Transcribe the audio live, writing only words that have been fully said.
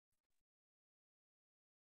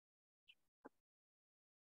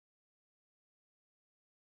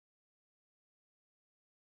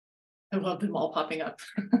I love them all popping up.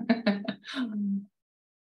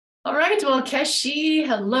 All right, well, Keshi,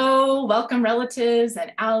 hello. Welcome relatives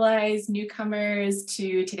and allies, newcomers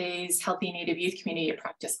to today's Healthy Native Youth Community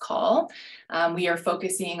Practice call. We are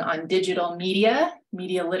focusing on digital media.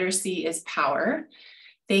 Media literacy is power.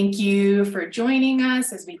 Thank you for joining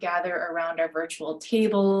us as we gather around our virtual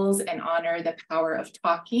tables and honor the power of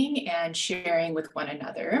talking and sharing with one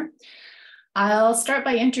another. I'll start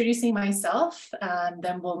by introducing myself,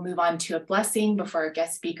 then we'll move on to a blessing before our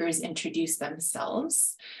guest speakers introduce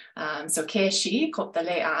themselves. So Keshi,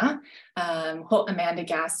 Koptalea, Ho Amanda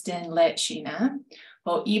Gaston, Let Shina,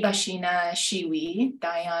 Ho Iba Shina Shiwi,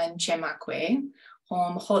 Dayan Chemakwe,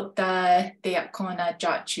 Hom Hota Deakona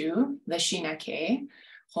Jachu, Leshina Ke,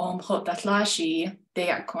 Hom Hota Tlashi,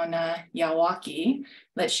 Deakona Yawaki,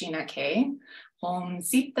 Leshina Ke, Hom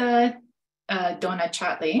Sita Dona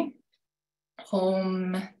Chatley,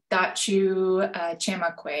 Home Dachu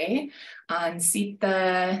Chemakwe, on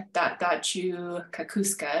Sita Dachu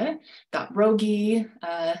Kakuska, Rogi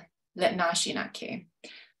Letnashinake,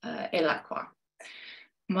 Elakwa.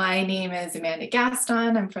 My name is Amanda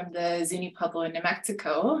Gaston. I'm from the Zuni Pueblo in New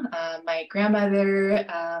Mexico. My grandmother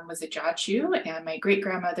was a Jachu and my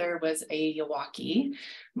great-grandmother was a Yawaki.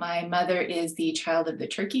 My mother is the child of the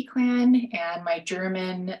Turkey clan and my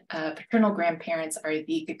German paternal grandparents are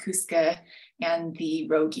the Kakuska and the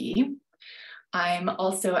Rogi. I'm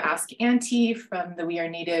also Ask Auntie from the We Are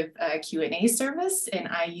Native Q&A service and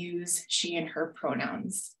I use she and her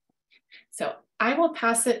pronouns. So I will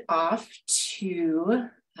pass it off to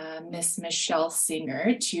Miss Michelle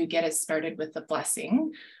Singer to get us started with the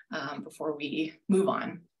blessing before we move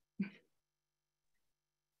on.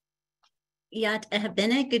 Yat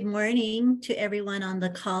Ehabene, good morning to everyone on the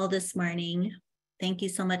call this morning. Thank you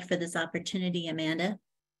so much for this opportunity, Amanda.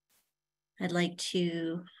 I'd like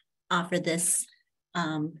to offer this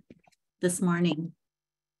this morning.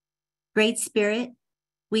 Great Spirit,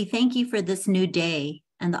 we thank you for this new day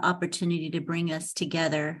and the opportunity to bring us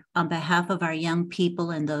together on behalf of our young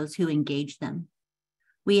people and those who engage them.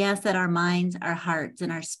 We ask that our minds, our hearts,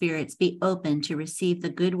 and our spirits be open to receive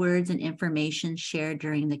the good words and information shared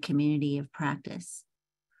during the community of practice.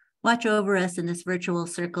 Watch over us in this virtual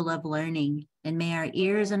circle of learning, and may our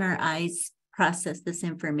ears and our eyes process this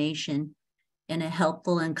information in a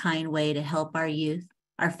helpful and kind way to help our youth,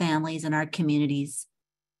 our families, and our communities.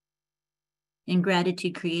 In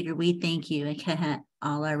gratitude, Creator, we thank you and Kehet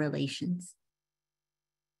all our relations.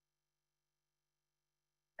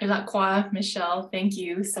 Ilakwa, Michelle, thank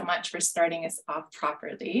you so much for starting us off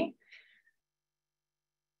properly.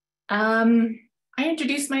 I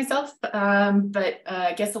introduced myself, but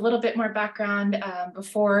I guess a little bit more background.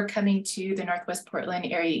 Before coming to the Northwest Portland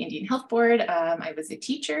Area Indian Health Board, I was a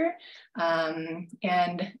teacher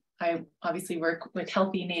and I obviously work with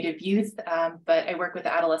Healthy Native Youth, but I work with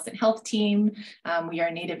the Adolescent Health Team. We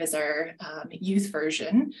Are Native is our youth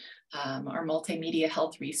version, our multimedia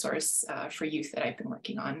health resource for youth that I've been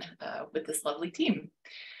working on with this lovely team.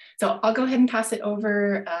 So I'll go ahead and pass it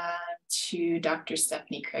over to Dr.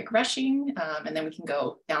 Stephanie Craig Rushing, and then we can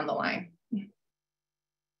go down the line.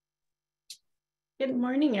 Good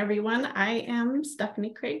morning, everyone. I am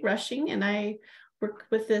Stephanie Craig Rushing, and I work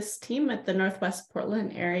with this team at the Northwest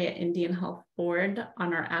Portland Area Indian Health Board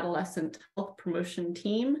on our adolescent health promotion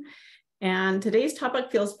team. And today's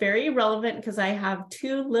topic feels very relevant because I have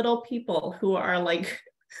two little people who are like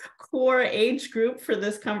core age group for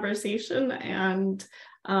this conversation. And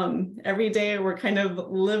every day we're kind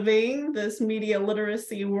of living this media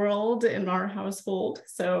literacy world in our household.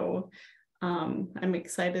 So I'm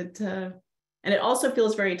excited to. And it also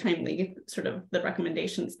feels very timely, sort of the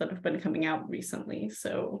recommendations that have been coming out recently.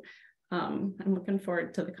 So I'm looking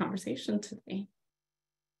forward to the conversation today.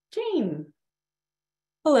 Jane.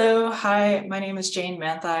 Hello, hi, my name is Jane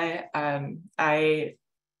Manthai. I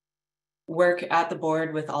work at the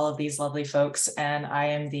board with all of these lovely folks and I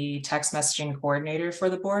am the text messaging coordinator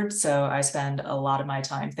for the board. So I spend a lot of my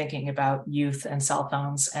time thinking about youth and cell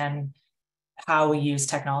phones and how we use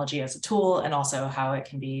technology as a tool and also how it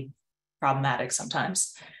can be problematic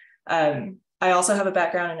sometimes. I also have a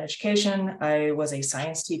background in education. I was a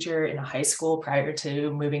science teacher in a high school prior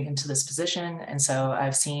to moving into this position. And so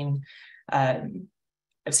I've seen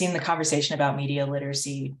the conversation about media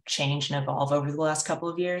literacy change and evolve over the last couple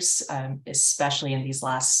of years, especially in these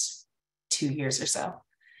last 2 years or so.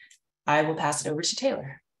 I will pass it over to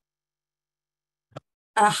Taylor.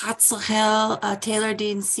 Hatzachel Taylor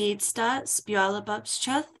Dean Seedsta,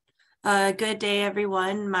 Spuyalabubscheth. Good day,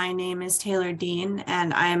 everyone. My name is Taylor Dean,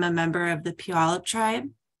 and I am a member of the Puyallup tribe.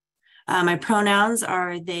 My pronouns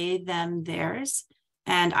are they, them, theirs,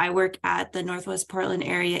 and I work at the Northwest Portland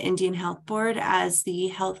Area Indian Health Board as the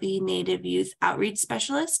Healthy Native Youth Outreach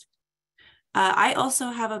Specialist. I also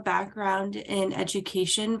have a background in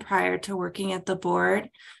education prior to working at the board.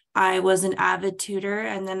 I was an avid tutor,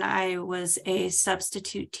 and then I was a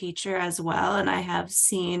substitute teacher as well, and I have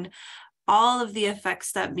seen all of the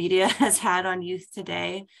effects that media has had on youth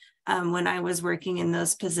today when I was working in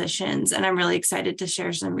those positions. And I'm really excited to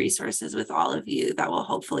share some resources with all of you that will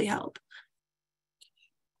hopefully help.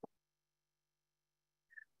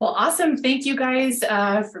 Well, awesome. Thank you guys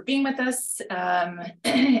for being with us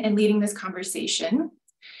and leading this conversation.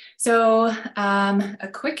 So a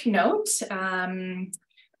quick note,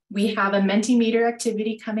 we have a Mentimeter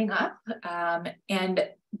activity coming up, and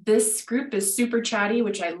this group is super chatty,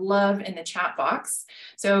 which I love in the chat box.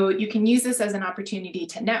 So you can use this as an opportunity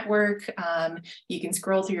to network. You can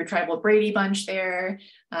scroll through your tribal Brady Bunch there.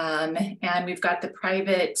 And we've got the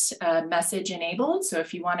private message enabled. So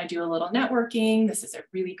if you want to do a little networking, this is a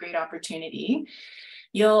really great opportunity.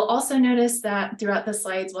 You'll also notice that throughout the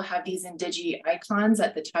slides, we'll have these Indigi icons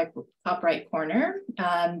at the top right corner.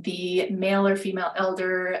 The male or female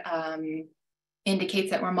elder indicates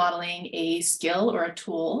that we're modeling a skill or a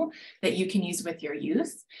tool that you can use with your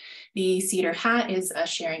youth. The cedar hat is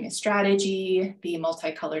sharing a strategy. The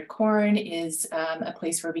multicolored corn is a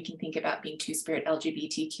place where we can think about being Two-Spirit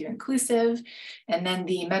LGBTQ inclusive. And then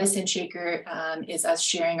the medicine shaker is us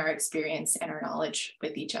sharing our experience and our knowledge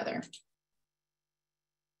with each other.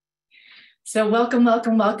 So welcome,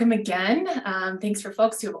 welcome, welcome again. Thanks for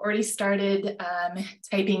folks who have already started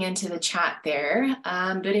typing into the chat there.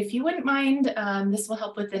 But if you wouldn't mind, this will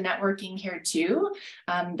help with the networking here too.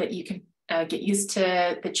 But you can get used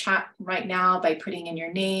to the chat right now by putting in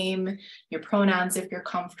your name, your pronouns if you're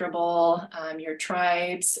comfortable, your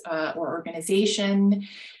tribes or organization.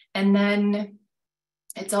 And then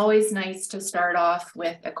it's always nice to start off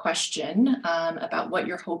with a question about what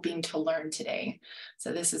you're hoping to learn today.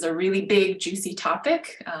 So this is a really big, juicy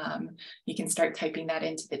topic. You can start typing that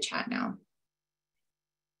into the chat now.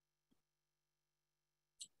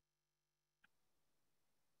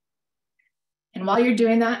 And while you're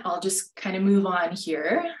doing that, I'll just kind of move on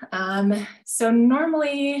here. So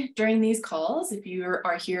normally during these calls, if you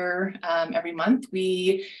are here every month,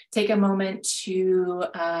 we take a moment to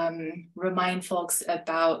remind folks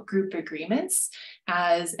about group agreements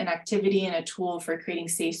as an activity and a tool for creating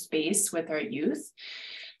safe space with our youth.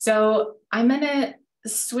 So I'm going to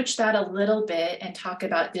switch that a little bit and talk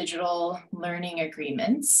about digital learning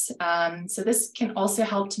agreements. So this can also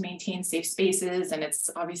help to maintain safe spaces, and it's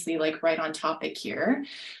obviously like right on topic here.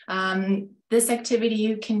 This activity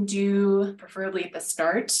you can do preferably at the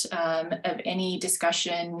start of any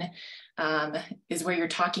discussion is where you're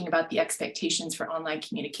talking about the expectations for online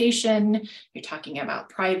communication. You're talking about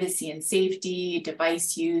privacy and safety,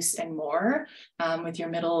 device use, and more with your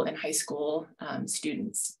middle and high school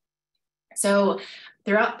students. So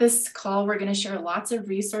throughout this call, we're going to share lots of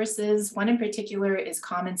resources. One in particular is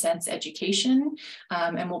Common Sense Education,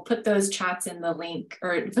 and we'll put those chats in the link,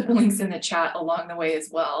 or put the links in the chat along the way as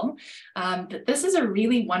well. But this is a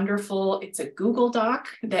really wonderful, it's a Google Doc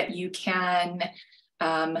that you can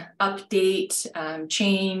update,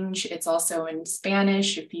 change. It's also in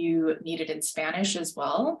Spanish if you need it in Spanish as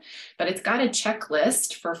well, but it's got a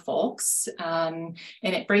checklist for folks and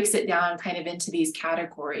it breaks it down kind of into these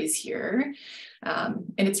categories here.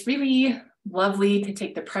 And it's really lovely to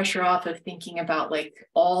take the pressure off of thinking about like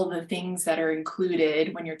all the things that are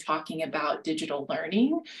included when you're talking about digital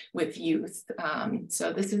learning with youth.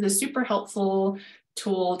 So this is a super helpful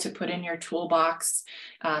tool to put in your toolbox.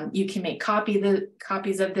 You can make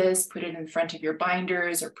copies of this, put it in front of your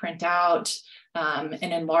binders or print out an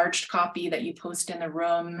enlarged copy that you post in the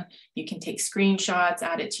room. You can take screenshots,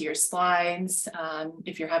 add it to your slides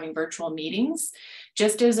if you're having virtual meetings,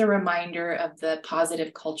 just as a reminder of the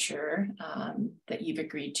positive culture that you've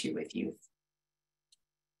agreed to with youth.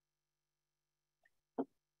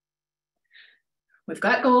 We've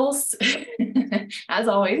got goals, as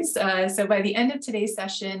always. So by the end of today's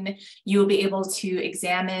session, you'll be able to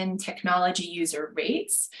examine technology user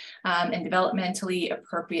rates and developmentally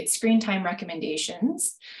appropriate screen time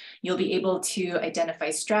recommendations. You'll be able to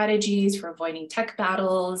identify strategies for avoiding tech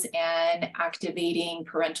battles and activating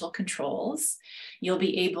parental controls. You'll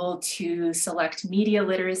be able to select media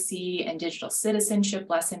literacy and digital citizenship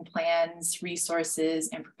lesson plans, resources,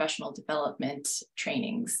 and professional development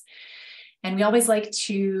trainings. And we always like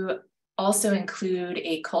to also include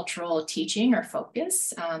a cultural teaching or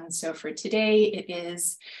focus. So for today, it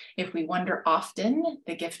is, if we wonder often,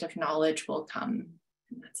 the gift of knowledge will come.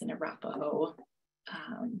 And that's an Arapaho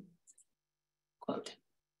quote.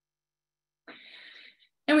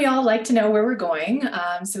 And we all like to know where we're going.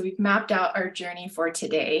 So we've mapped out our journey for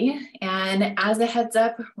today. And as a heads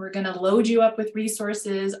up, we're going to load you up with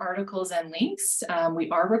resources, articles, and links. We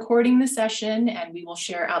are recording the session and we will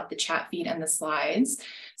share out the chat feed and the slides.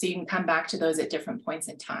 So you can come back to those at different points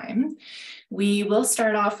in time. We will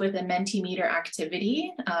start off with a Mentimeter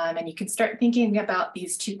activity, and you can start thinking about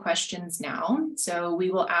these two questions now. So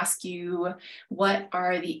we will ask you, what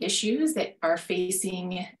are the issues that are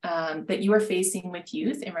facing, that you are facing with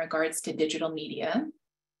youth in regards to digital media?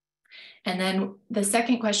 And then the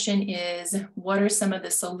second question is, what are some of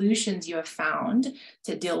the solutions you have found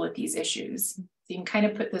to deal with these issues? So you can kind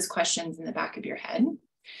of put those questions in the back of your head.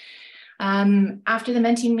 After the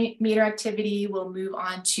Mentimeter activity, we'll move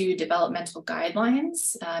on to developmental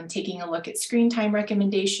guidelines, taking a look at screen time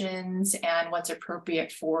recommendations and what's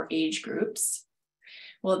appropriate for age groups.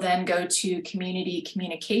 We'll then go to community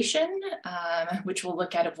communication, which will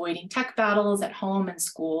look at avoiding tech battles at home and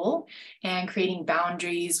school and creating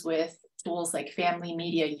boundaries with tools like family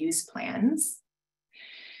media use plans.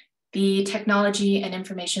 The technology and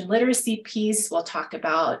information literacy piece will talk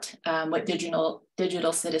about what digital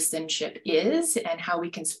citizenship is and how we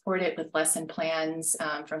can support it with lesson plans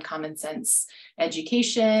from Common Sense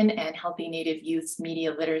Education and Healthy Native Youth's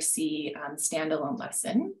Media Literacy standalone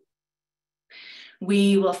lesson.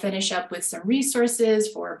 We will finish up with some resources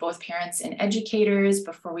for both parents and educators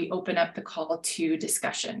before we open up the call to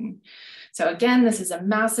discussion. So again, this is a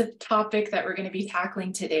massive topic that we're going to be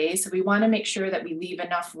tackling today. So we want to make sure that we leave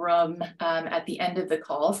enough room at the end of the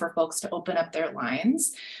call for folks to open up their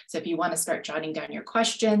lines. So if you want to start jotting down your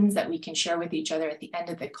questions that we can share with each other at the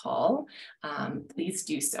end of the call, please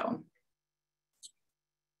do so.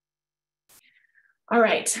 All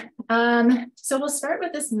right, so we'll start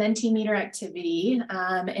with this Mentimeter activity,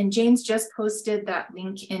 and Jane's just posted that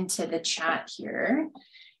link into the chat here.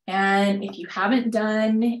 And if you haven't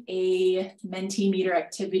done a Mentimeter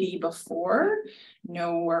activity before,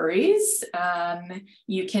 no worries.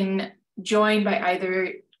 You can join by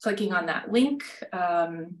either clicking on that link.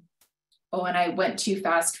 Oh, and I went too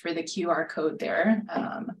fast for the QR code there.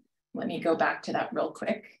 Let me go back to that real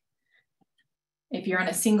quick. If you're on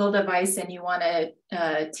a single device and you want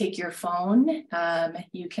to take your phone,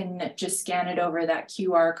 you can just scan it over that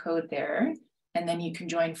QR code there, and then you can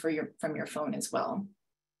join from your phone as well.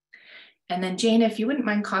 And then Jane, if you wouldn't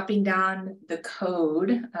mind copying down the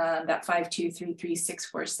code, that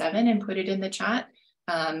 5233647, and put it in the chat.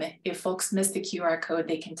 If folks miss the QR code,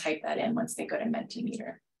 they can type that in once they go to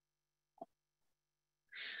Mentimeter.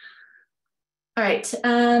 All right,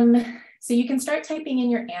 so you can start typing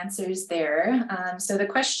in your answers there. So the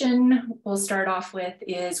question we'll start off with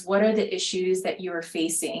is, what are the issues that you are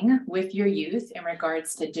facing with your youth in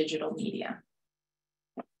regards to digital media?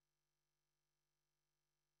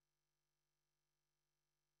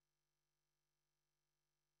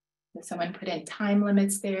 Did someone put in time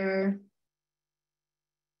limits there?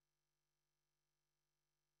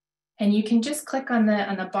 And you can just click on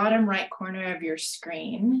the bottom right corner of your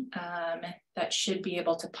screen. That should be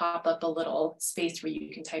able to pop up a little space where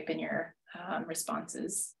you can type in your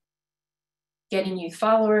responses. Getting youth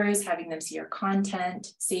followers, having them see your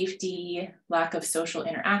content, safety, lack of social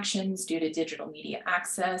interactions due to digital media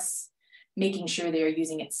access, making sure they are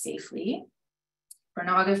using it safely.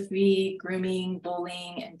 Pornography, grooming,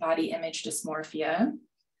 bullying, and body image dysmorphia.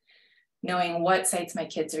 Knowing what sites my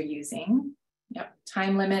kids are using. Yep.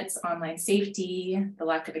 Time limits, online safety, the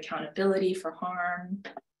lack of accountability for harm.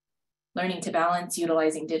 Learning to balance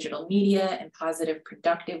utilizing digital media in positive,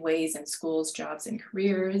 productive ways in schools, jobs, and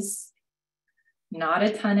careers. Not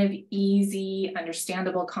a ton of easy,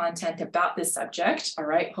 understandable content about this subject. All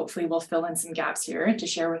right, hopefully we'll fill in some gaps here to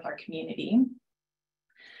share with our community.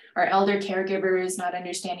 Our elder caregivers not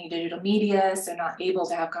understanding digital media, so not able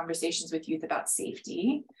to have conversations with youth about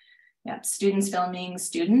safety. Yep, students filming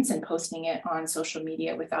students and posting it on social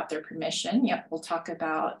media without their permission. Yep, we'll talk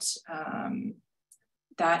about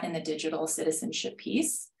that in the digital citizenship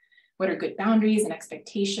piece. What are good boundaries and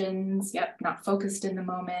expectations? Yep, not focused in the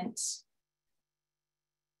moment.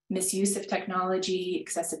 Misuse of technology,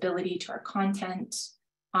 accessibility to our content,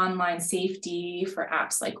 online safety for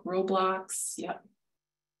apps like Roblox. Yep.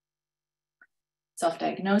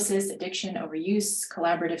 Self-diagnosis, addiction, overuse,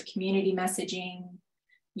 collaborative community messaging.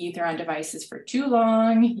 Youth are on devices for too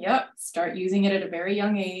long. Yep, start using it at a very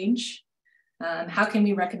young age. How can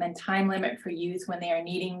we recommend time limit for youth when they are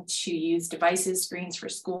needing to use devices, screens for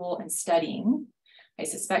school and studying? I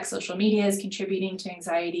suspect social media is contributing to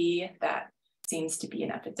anxiety. That seems to be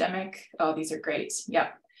an epidemic. Oh, these are great.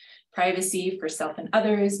 Yep. Privacy for self and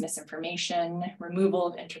others, misinformation, removal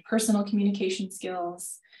of interpersonal communication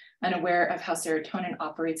skills, unaware of how serotonin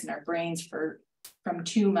operates in our brains from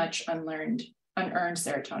too much unearned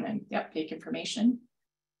serotonin. Yep, fake information.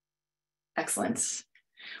 Excellent.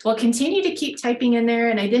 Well, continue to keep typing in there.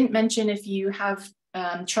 And I didn't mention, if you have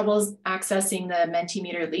troubles accessing the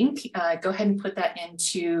Mentimeter link, go ahead and put that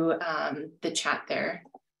into the chat there.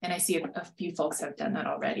 And I see a few folks have done that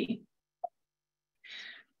already.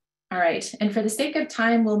 All right, and for the sake of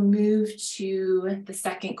time, we'll move to the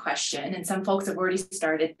second question, and some folks have already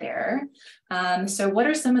started there. So what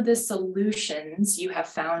are some of the solutions you have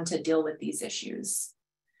found to deal with these issues?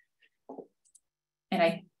 And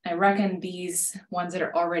I reckon these ones that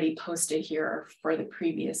are already posted here are for the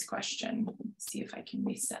previous question. Let's see if I can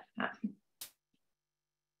reset that.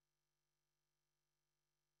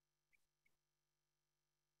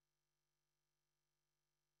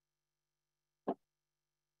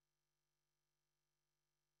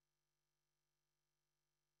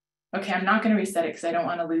 Okay, I'm not going to reset it because I don't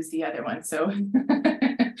want to lose the other one. So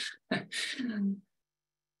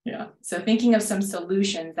yeah, so thinking of some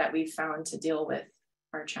solutions that we've found to deal with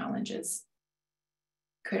our challenges.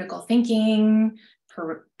 Critical thinking,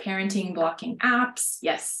 parenting blocking apps,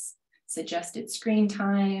 yes. Suggested screen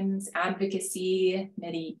times, advocacy,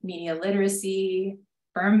 media literacy,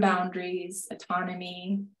 firm boundaries,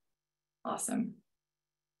 autonomy. Awesome.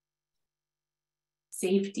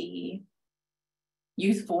 Safety,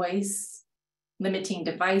 youth voice, limiting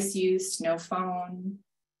device use, no phone,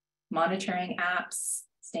 monitoring apps,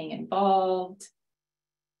 staying involved,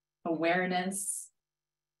 awareness,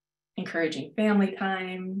 encouraging family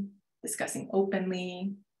time, discussing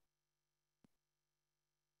openly.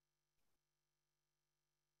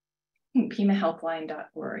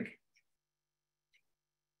 PIMAHelpline.org.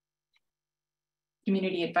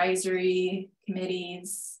 Community advisory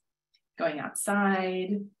committees, going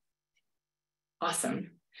outside. Awesome.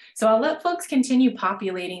 So I'll let folks continue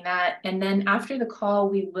populating that. And then after the call,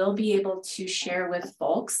 we will be able to share with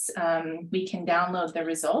folks. We can download the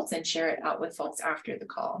results and share it out with folks after the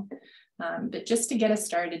call. But just to get us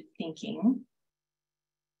started thinking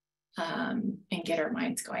and get our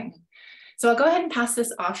minds going. So I'll go ahead and pass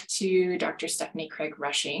this off to Dr. Stephanie Craig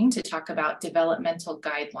Rushing to talk about developmental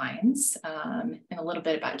guidelines and a little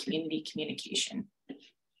bit about community communication.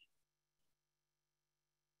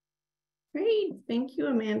 Great, thank you,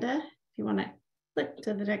 Amanda. If you want to click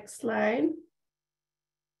to the next slide.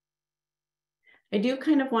 I do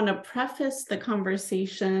kind of want to preface the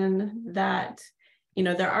conversation that, you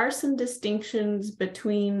know, there are some distinctions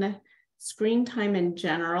between screen time in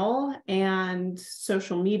general and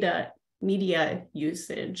social media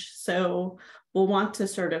usage. So we'll want to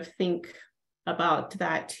sort of think about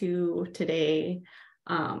that too today,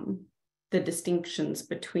 the distinctions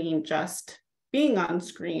between just being on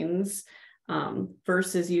screens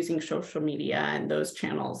versus using social media and those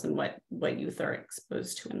channels and what youth are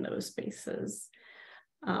exposed to in those spaces.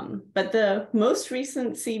 But the most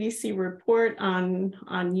recent CDC report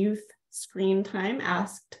on youth screen time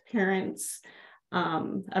asked parents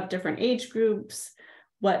of different age groups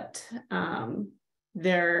what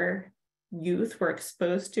their youth were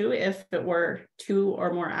exposed to if it were 2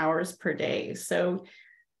 or more hours per day. So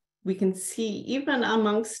we can see even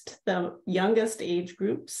amongst the youngest age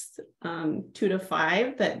groups, 2 to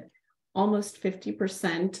 5, that almost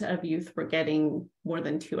 50% of youth were getting more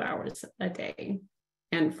than 2 hours a day.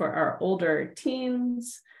 And for our older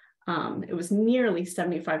teens, it was nearly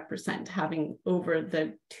 75% having over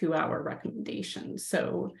the 2-hour recommendation.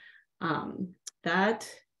 So that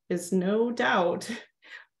is no doubt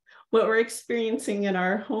what we're experiencing in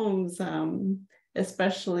our homes,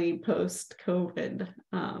 especially post-COVID.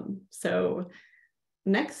 So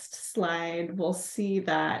next slide, we'll see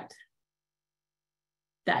that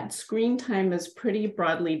screen time is pretty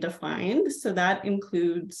broadly defined. So that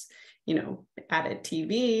includes, you know, at a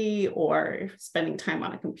TV or spending time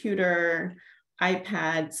on a computer,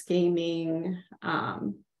 iPads, gaming.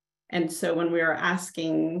 And so when we were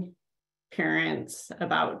asking parents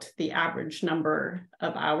about the average number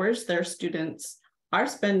of hours their students are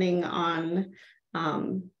spending on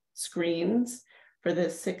screens, for the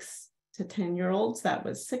 6 to 10-year-olds, that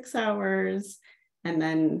was 6 hours. And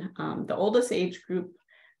then the oldest age group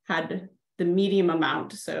had the medium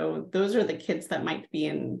amount. So those are the kids that might be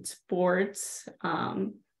in sports, a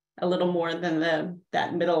little more than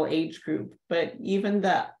that middle age group. But even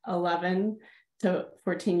the 11 to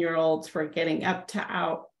 14-year-olds were getting up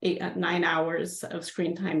to 9 hours of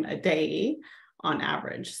screen time a day on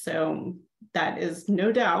average. So that is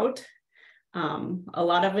no doubt a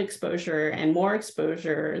lot of exposure and more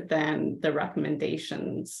exposure than the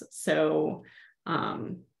recommendations. So,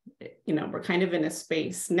 you know, we're kind of in a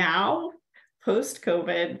space now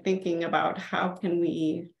post-COVID, thinking about how can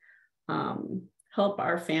we help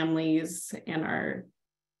our families and our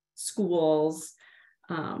schools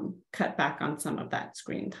cut back on some of that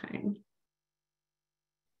screen time.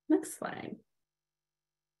 Next slide.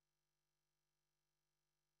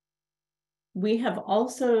 We have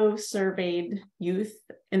also surveyed youth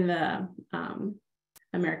in the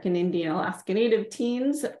American Indian Alaska Native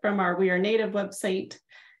teens from our We Are Native website,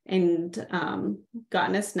 and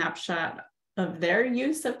gotten a snapshot of their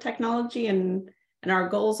use of technology. And our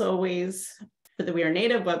goals always for the We Are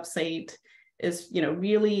Native website is,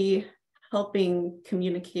 really helping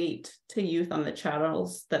communicate to youth on the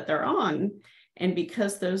channels that they're on. And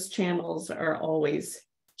because those channels are always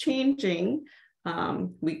changing,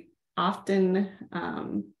 we often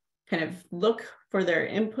kind of look for their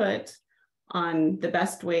input on the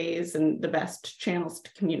best ways and the best channels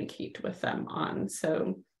to communicate with them on.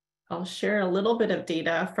 So I'll share a little bit of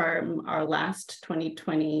data from our last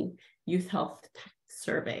 2020 Youth Health Tech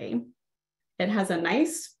Survey. It has a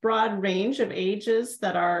nice broad range of ages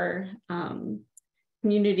that our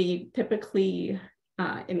community typically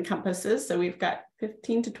encompasses. So we've got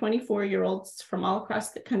 15 to 24-year-olds from all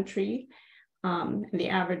across the country. And the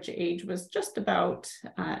average age was just about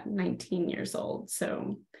 19 years old.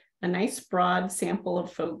 So a nice broad sample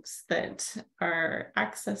of folks that are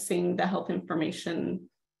accessing the health information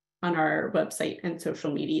on our website and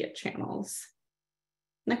social media channels.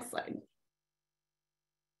 Next slide.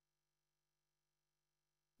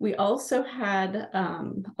 We also had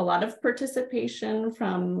a lot of participation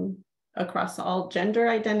from across all gender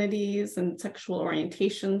identities and sexual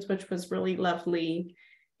orientations, which was really lovely.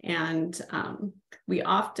 And we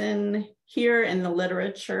often hear in the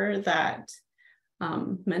literature that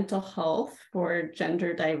mental health for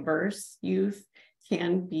gender diverse youth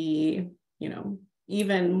can be,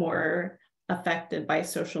 even more affected by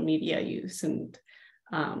social media use. And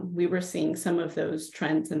we were seeing some of those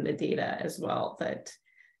trends in the data as well, that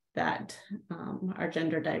our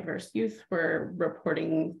gender diverse youth were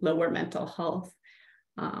reporting lower mental health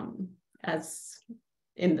as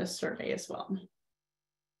in this survey as well.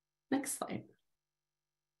 Next slide.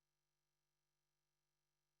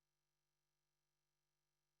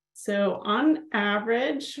 So on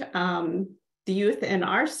average, the youth in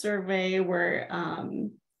our survey were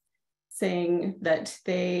saying that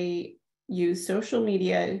they use social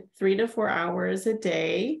media 3 to 4 hours a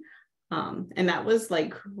day. And that was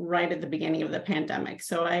like right at the beginning of the pandemic.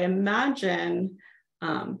 So I imagine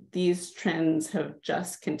these trends have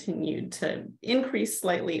just continued to increase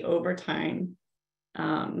slightly over time.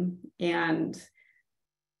 And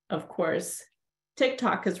of course,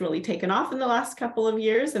 TikTok has really taken off in the last couple of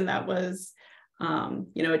years. And that was,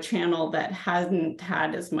 a channel that hasn't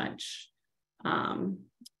had as much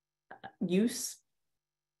use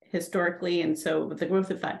historically. And so with the growth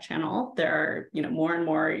of that channel, there are, more and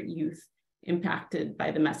more youth impacted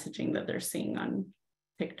by the messaging that they're seeing on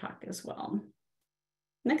TikTok as well.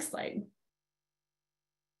 Next slide.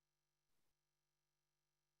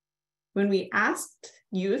 When we asked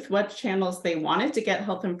youth what channels they wanted to get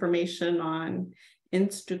health information on,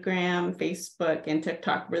 Instagram, Facebook, and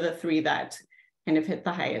TikTok were the 3 that kind of hit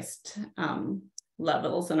the highest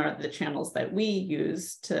levels and are the channels that we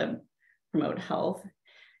use to promote health.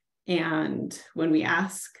 And when we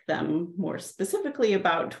ask them more specifically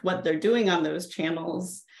about what they're doing on those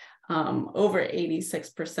channels, over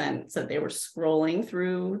 86% said they were scrolling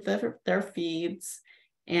through their feeds,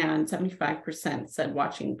 and 75% said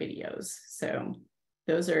watching videos. So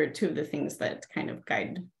those are 2 of the things that kind of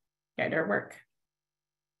guide our work.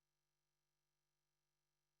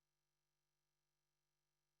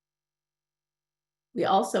 We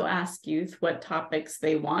also ask youth what topics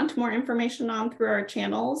they want more information on through our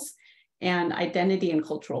channels, and identity and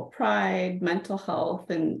cultural pride, mental health,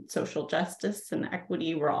 and social justice and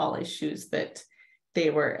equity were all issues that they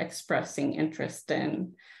were expressing interest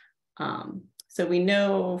in. So we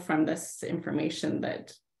know from this information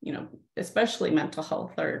that, especially mental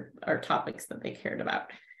health are topics that they cared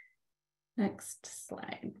about. Next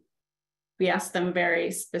slide. We asked them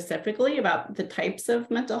very specifically about the types of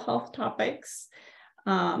mental health topics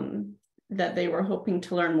that they were hoping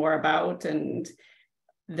to learn more about. And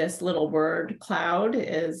this little word cloud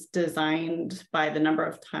is designed by the number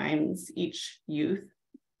of times each youth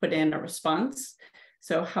put in a response.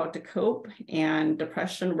 So how to cope and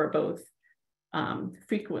depression were both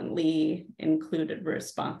frequently included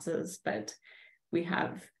responses, but we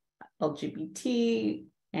have LGBT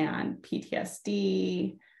and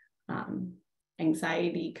PTSD,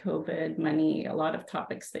 anxiety, COVID, money, a lot of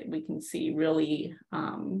topics that we can see really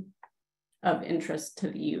of interest to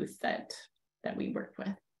the youth that we work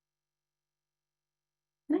with.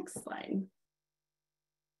 Next slide.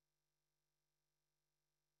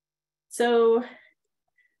 So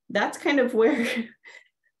that's kind of where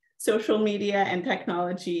social media and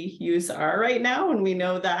technology use are right now. And we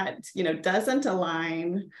know that, doesn't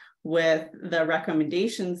align with the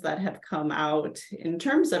recommendations that have come out in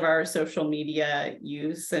terms of our social media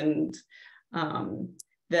use. And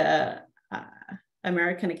the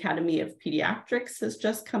American Academy of Pediatrics has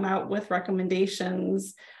just come out with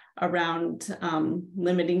recommendations around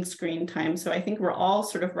limiting screen time. So I think we're all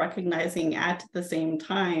sort of recognizing at the same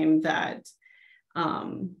time that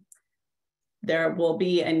there will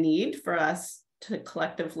be a need for us to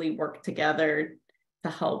collectively work together to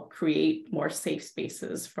help create more safe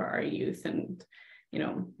spaces for our youth. And,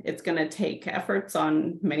 it's going to take efforts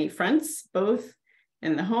on many fronts, both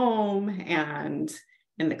in the home and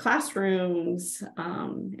in the classrooms,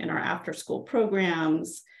 in our after-school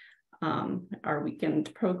programs, our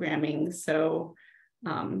weekend programming. So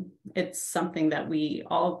it's something that we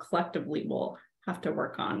all collectively will have to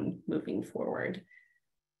work on moving forward.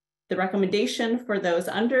 The recommendation for those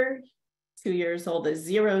under 2 years old is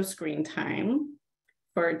 0 screen time.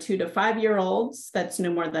 For 2 to 5-year-olds, that's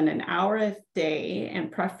no more than an hour a day,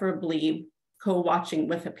 and preferably co-watching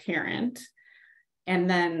with a parent. And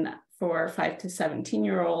then for 5 to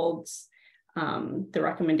 17-year-olds, the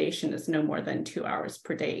recommendation is no more than 2 hours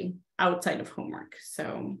per day outside of homework.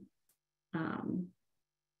 So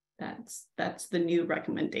that's the new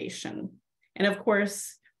recommendation. And of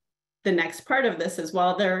course, the next part of this is,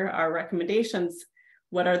 while there are recommendations,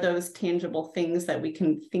 what are those tangible things that we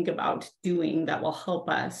can think about doing that will help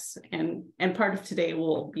us? And part of today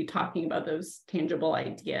we'll be talking about those tangible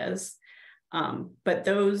ideas. But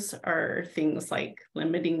those are things like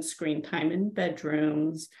limiting screen time in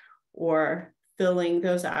bedrooms, or filling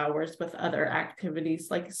those hours with other activities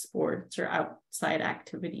like sports or outside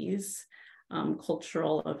activities,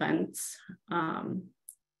 cultural events,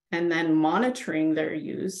 and then monitoring their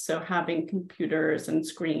use. So having computers and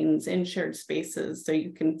screens in shared spaces so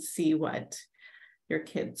you can see what your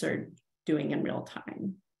kids are doing in real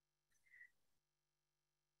time.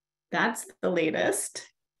 That's the latest.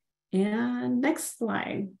 And next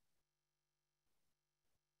slide.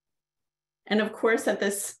 And of course, at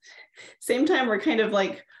this same time, we're kind of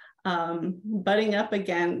like butting up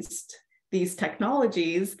against these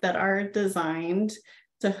technologies that are designed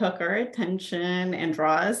to hook our attention and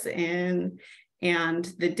draw us in. And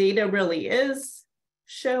the data really is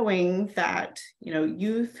showing that,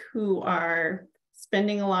 youth who are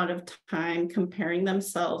spending a lot of time comparing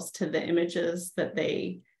themselves to the images that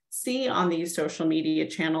they see on these social media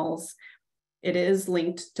channels, it is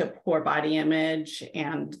linked to poor body image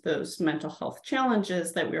and those mental health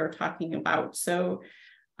challenges that we were talking about. So,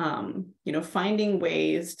 finding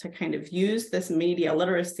ways to kind of use this media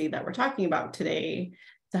literacy that we're talking about today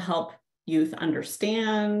to help youth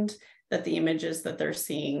understand that the images that they're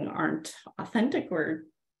seeing aren't authentic or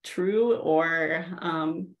true, or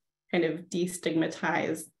kind of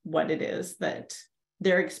destigmatize what it is that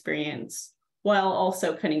their experience, while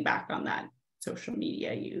also cutting back on that social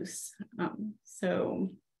media use. So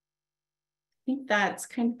I think that's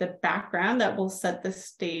kind of the background that will set the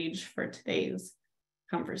stage for today's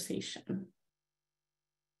conversation.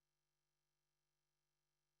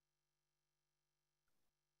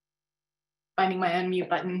 Finding my unmute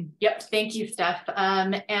button. Yep, thank you, Steph.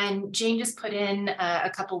 And Jane just put in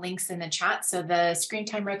a couple links in the chat. So the screen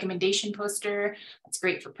time recommendation poster, that's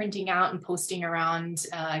great for printing out and posting around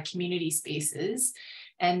community spaces.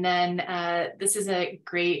 And then this is a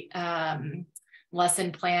great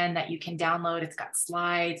lesson plan that you can download. It's got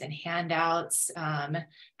slides and handouts,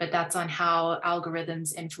 but that's on how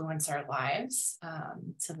algorithms influence our lives.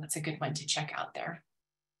 So that's a good one to check out there.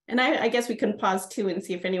 And I guess we can pause too and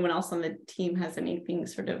see if anyone else on the team has anything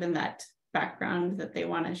sort of in that background that they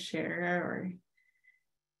want to share,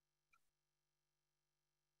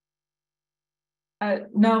 or.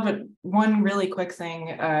 No, but one really quick thing,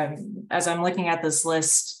 as I'm looking at this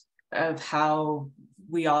list of how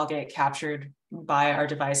we all get captured by our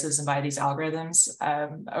devices and by these algorithms,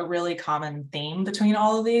 a really common theme between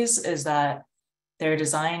all of these is that they're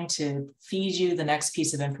designed to feed you the next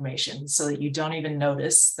piece of information so that you don't even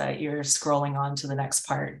notice that you're scrolling on to the next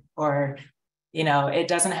part, or, it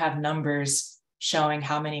doesn't have numbers showing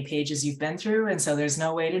how many pages you've been through. And so there's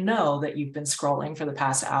no way to know that you've been scrolling for the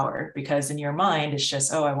past hour, because in your mind, it's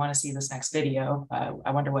just, oh, I want to see this next video.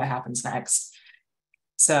 I wonder what happens next.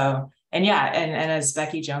 So, and yeah, and as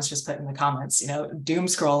Becky Jones just put in the comments, doom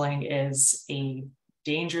scrolling is a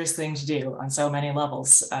dangerous thing to do on so many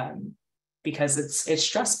levels. Because it's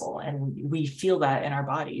stressful and we feel that in our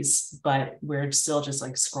bodies, but we're still just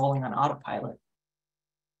like scrolling on autopilot.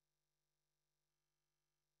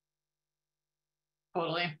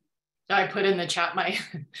 Totally. I put in the chat, my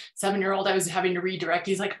 7-year-old, I was having to redirect.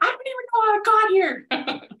 He's like, I don't even know how I got here.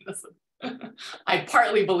 I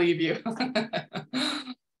partly believe you.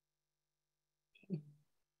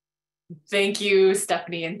 Thank you,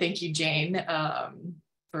 Stephanie, and thank you, Jane,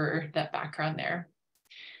 for that background there.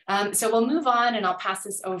 So we'll move on, and I'll pass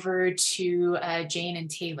this over to Jane and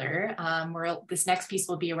Taylor. This next piece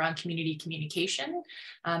will be around community communication,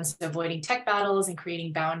 so avoiding tech battles and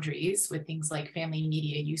creating boundaries with things like family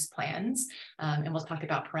media use plans. And we'll talk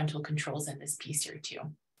about parental controls in this piece here too.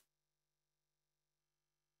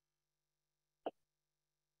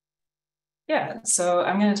 Yeah, so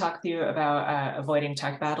I'm going to talk to you about avoiding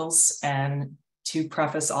tech battles. And to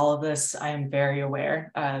preface all of this, I am very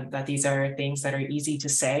aware that these are things that are easy to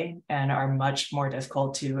say and are much more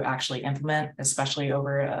difficult to actually implement, especially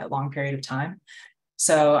over a long period of time.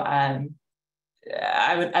 So I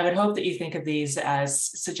would hope that you think of these as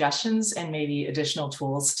suggestions and maybe additional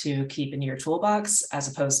tools to keep in your toolbox, as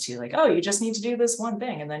opposed to like, oh, you just need to do this one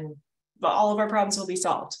thing and then all of our problems will be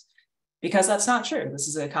solved. Because that's not true. This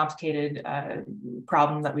is a complicated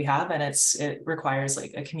problem that we have, and it requires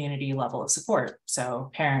like a community level of support.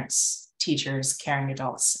 So parents, teachers, caring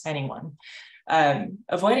adults, anyone.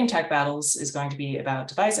 Avoiding tech battles is going to be about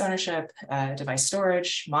device ownership, device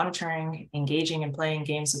storage, monitoring, engaging and playing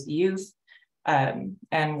games with the youth, and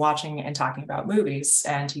watching and talking about movies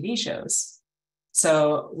and TV shows.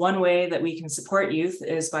 So one way that we can support youth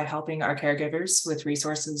is by helping our caregivers with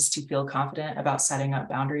resources to feel confident about setting up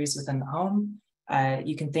boundaries within the home.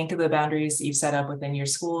 You can think of the boundaries that you've set up within your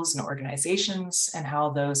schools and organizations and how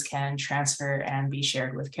those can transfer and be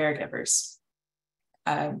shared with caregivers.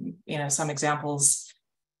 Some examples,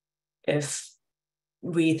 if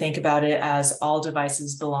we think about it as all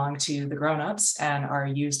devices belong to the grown-ups and are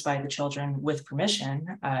used by the children with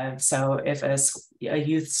permission. So if a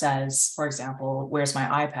youth says, for example, where's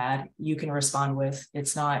my iPad? You can respond with,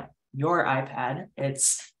 it's not your iPad,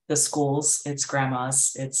 it's the school's, it's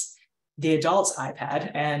grandma's, it's the adult's iPad,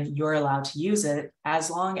 and you're allowed to use it as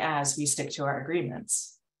long as we stick to our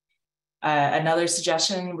agreements. Another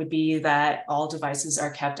suggestion would be that all devices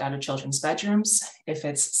are kept out of children's bedrooms. If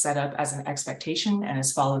it's set up as an expectation and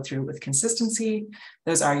is followed through with consistency,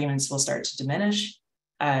 those arguments will start to diminish.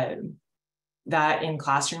 That in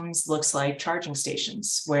classrooms looks like charging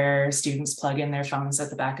stations where students plug in their phones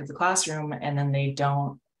at the back of the classroom and then they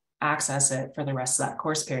don't access it for the rest of that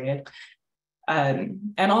course period.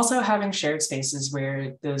 And also having shared spaces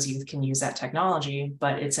where those youth can use that technology,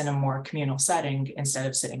 but it's in a more communal setting instead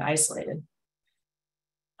of sitting isolated.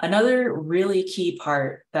 Another really key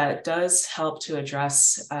part that does help to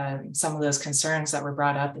address some of those concerns that were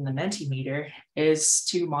brought up in the Mentimeter is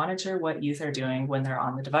to monitor what youth are doing when they're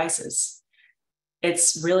on the devices.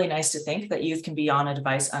 It's really nice to think that youth can be on a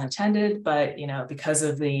device unattended, but because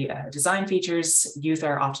of the design features, youth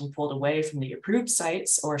are often pulled away from the approved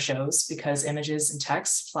sites or shows because images and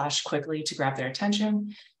text flash quickly to grab their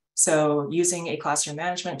attention. So using a classroom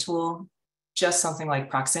management tool, just something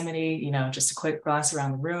like proximity, just a quick glance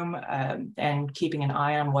around the room and keeping an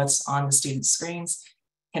eye on what's on the students' screens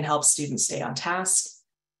can help students stay on task.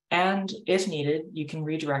 And if needed, you can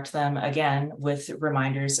redirect them again with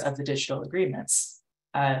reminders of the digital agreements.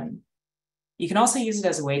 You can also use it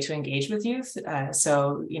as a way to engage with youth.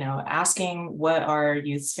 So, asking what are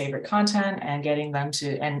youth's favorite content and getting them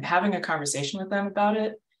and having a conversation with them about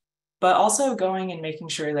it, but also going and making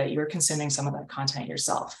sure that you're consuming some of that content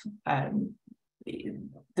yourself.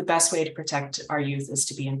 The best way to protect our youth is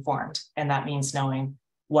to be informed. And that means knowing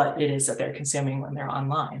what it is that they're consuming when they're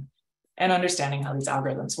online and understanding how these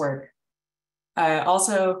algorithms work.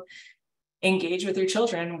 Also, engage with your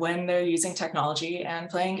children when they're using technology and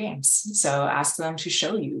playing games. So ask them to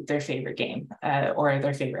show you their favorite game or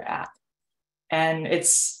their favorite app. And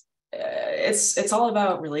it's all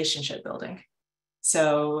about relationship building.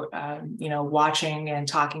 So, watching and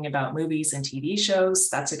talking about movies and TV shows,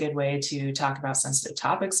 that's a good way to talk about sensitive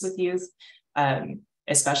topics with youth.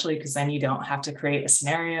 Especially because then you don't have to create a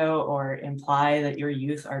scenario or imply that your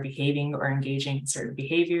youth are behaving or engaging in certain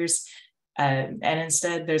behaviors. And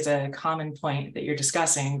instead, there's a common point that you're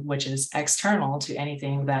discussing, which is external to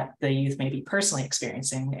anything that the youth may be personally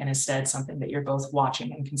experiencing, and instead something that you're both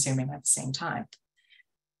watching and consuming at the same time.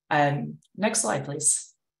 Next slide,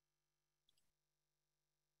 please.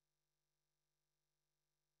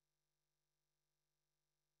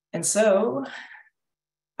 And so,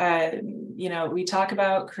 we talk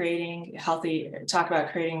about creating healthy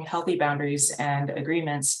boundaries and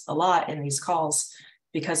agreements a lot in these calls,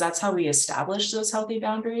 because that's how we establish those healthy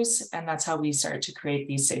boundaries, and that's how we start to create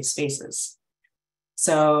these safe spaces.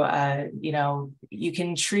 So, you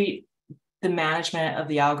can treat the management of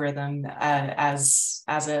the algorithm as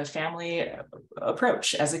a family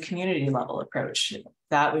approach, as a community level approach.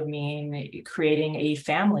 That would mean creating a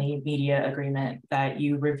family media agreement that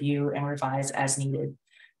you review and revise as needed.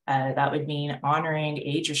 That would mean honoring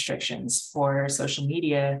age restrictions for social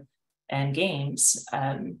media and games,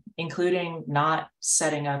 including not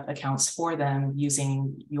setting up accounts for them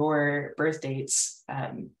using your birth dates,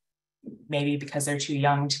 maybe because they're too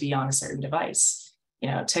young to be on a certain device. You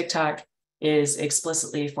know, TikTok is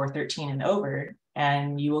explicitly for 13 and over,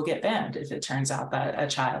 and you will get banned if it turns out that a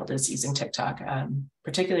child is using TikTok,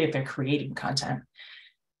 particularly if they're creating content.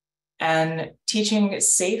 And teaching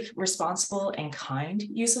safe, responsible, and kind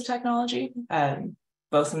use of technology,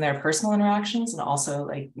 both in their personal interactions and also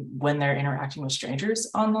like when they're interacting with strangers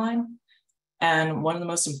online. And one of the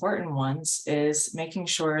most important ones is making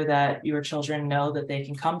sure that your children know that they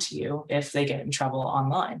can come to you if they get in trouble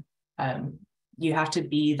online. You have to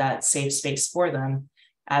be that safe space for them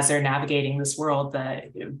as they're navigating this world that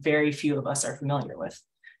very few of us are familiar with.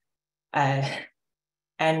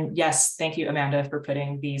 And yes, thank you, Amanda, for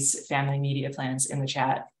putting these family media plans in the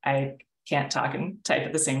chat. I can't talk and type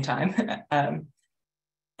at the same time.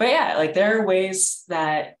 But yeah, like there are ways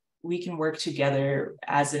that we can work together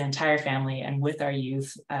as an entire family and with our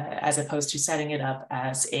youth, as opposed to setting it up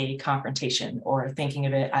as a confrontation or thinking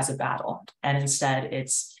of it as a battle. And instead,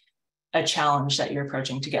 it's a challenge that you're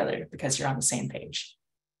approaching together because you're on the same page.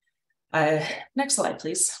 Next slide,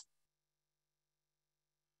 please.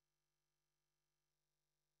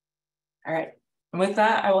 All right, and with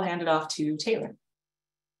that, I will hand it off to Taylor.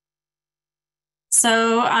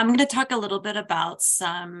 So I'm going to talk a little bit about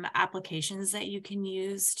some applications that you can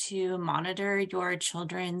use to monitor your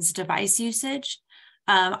children's device usage.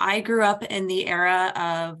 I grew up in the era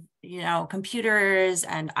of, computers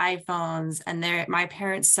and iPhones, and my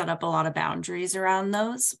parents set up a lot of boundaries around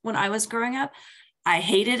those when I was growing up. I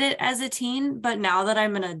hated it as a teen, but now that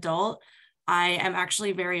I'm an adult, I am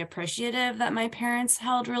actually very appreciative that my parents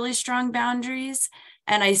held really strong boundaries.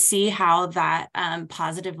 And I see how that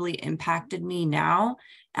positively impacted me now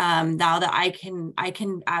that I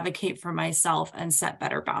can advocate for myself and set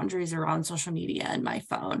better boundaries around social media and my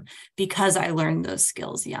phone because I learned those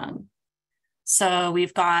skills young. So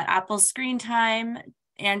we've got Apple Screen Time,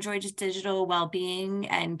 Android's Digital Wellbeing,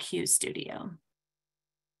 and Q Studio.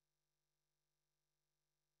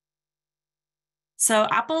 So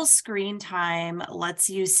Apple Screen Time lets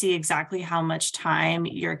you see exactly how much time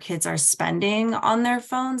your kids are spending on their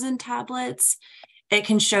phones and tablets. It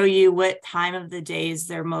can show you what time of the days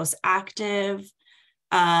they're most active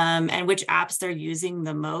and which apps they're using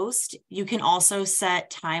the most. You can also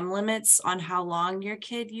set time limits on how long your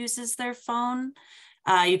kid uses their phone.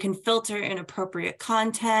 You can filter inappropriate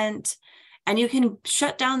content, and you can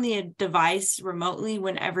shut down the device remotely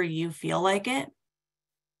whenever you feel like it.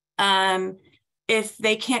 If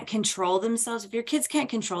they can't control themselves, if your kids can't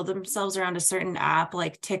control themselves around a certain app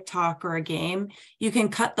like TikTok or a game, you can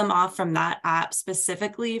cut them off from that app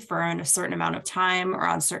specifically for a certain amount of time or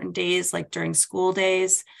on certain days, like during school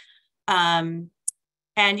days. And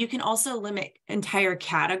you can also limit entire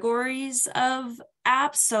categories of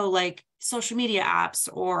apps. So like social media apps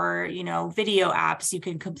or, video apps, you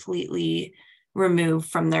can completely remove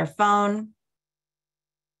from their phone.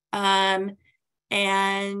 And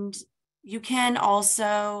you can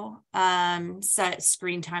also set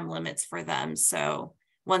screen time limits for them. So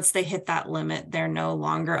once they hit that limit, they're no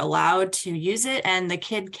longer allowed to use it. And the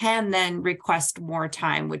kid can then request more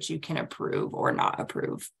time, which you can approve or not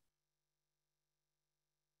approve.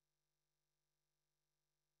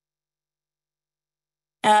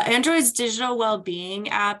 Android's Digital Wellbeing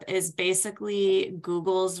app is basically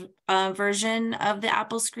Google's version of the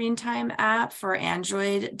Apple Screen Time app for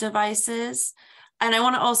Android devices. And I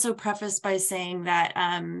want to also preface by saying that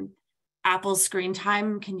Apple Screen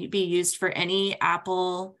Time can be used for any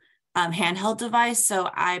Apple handheld device. So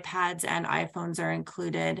iPads and iPhones are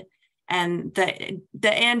included. And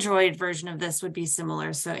the Android version of this would be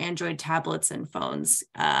similar. So Android tablets and phones,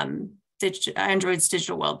 Android's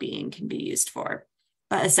Digital Wellbeing can be used for.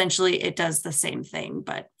 But essentially, it does the same thing,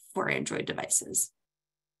 but for Android devices.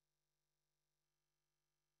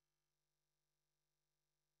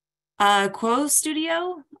 Quo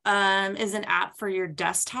Studio is an app for your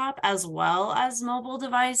desktop as well as mobile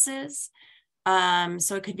devices.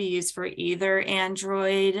 So it could be used for either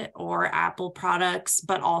Android or Apple products,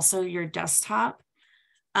 but also your desktop.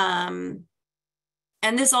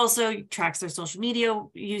 And this also tracks their social media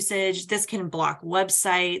usage. This can block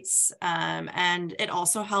websites, and it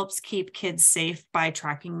also helps keep kids safe by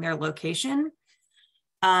tracking their location.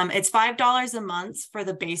 It's $5 a month for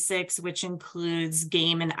the basics, which includes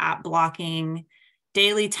game and app blocking,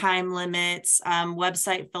 daily time limits,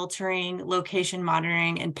 website filtering, location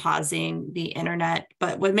monitoring, and pausing the internet.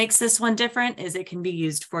 But what makes this one different is it can be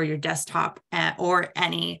used for your desktop or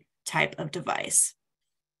any type of device.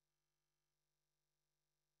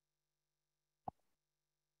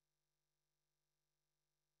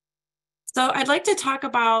 So I'd like to talk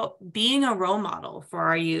about being a role model for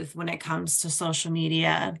our youth when it comes to social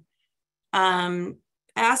media.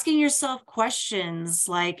 Asking yourself questions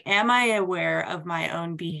like, am I aware of my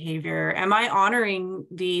own behavior? Am I honoring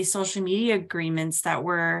the social media agreements that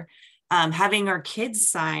we're having our kids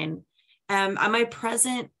sign? Am I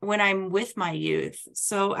present when I'm with my youth?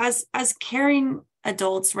 So as caring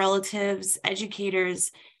adults, relatives,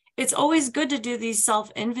 educators, it's always good to do these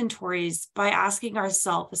self-inventories by asking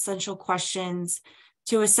ourselves essential questions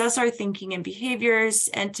to assess our thinking and behaviors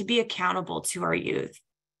and to be accountable to our youth.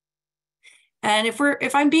 And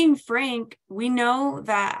if I'm being frank, we know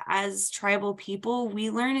that as tribal people,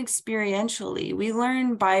 we learn experientially. We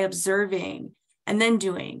learn by observing and then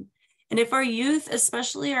doing. And if our youth,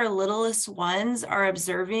 especially our littlest ones, are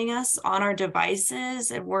observing us on our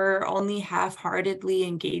devices and we're only half-heartedly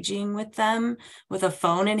engaging with them with a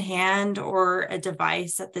phone in hand or a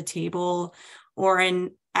device at the table, or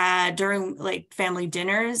during like family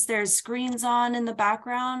dinners, there's screens on in the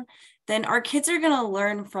background, then our kids are going to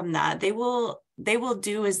learn from that. They will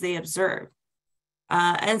do as they observe.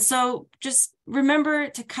 And so just remember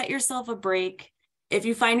to cut yourself a break. If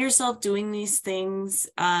you find yourself doing these things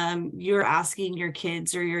you're asking your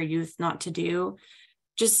kids or your youth not to do,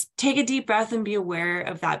 just take a deep breath and be aware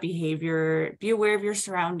of that behavior. Be aware of your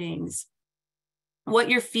surroundings, what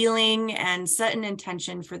you're feeling, and set an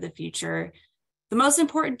intention for the future. The most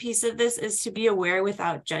important piece of this is to be aware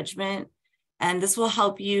without judgment. And this will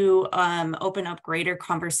help you open up greater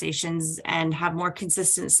conversations and have more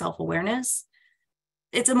consistent self-awareness.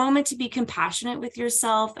 It's a moment to be compassionate with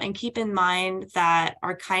yourself and keep in mind that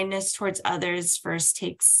our kindness towards others first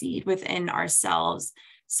takes seed within ourselves.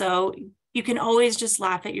 So you can always just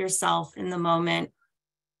laugh at yourself in the moment.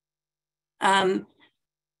 So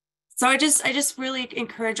I just really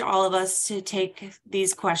encourage all of us to take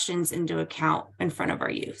these questions into account in front of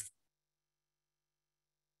our youth.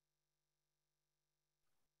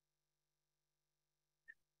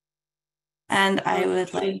 And I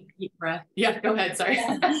would like deep breath. Yeah, go ahead. Sorry.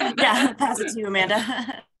 Yeah, pass it to you,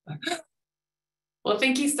 Amanda. Well,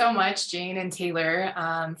 thank you so much, Jane and Taylor,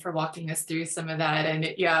 for walking us through some of that.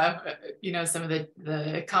 And yeah, some of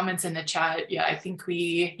the comments in the chat. Yeah, I think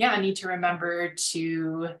we need to remember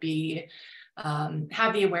to be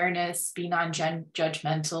have the awareness, be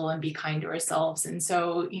non-judgmental, and be kind to ourselves. And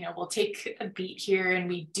so, we'll take a beat here, and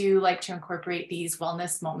we do like to incorporate these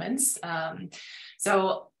wellness moments.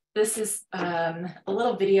 So this is a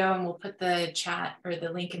little video, and we'll put the chat or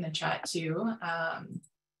the link in the chat too,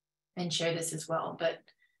 and share this as well. But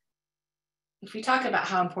if we talk about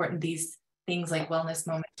how important these things like wellness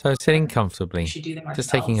moments, so sitting comfortably, should do them just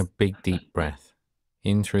taking a ourselves. big deep breath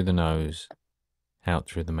in through the nose, out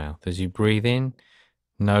through the mouth. As you breathe in,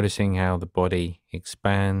 noticing how the body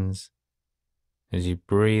expands. As you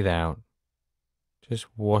breathe out, just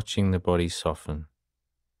watching the body soften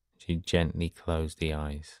as you gently close the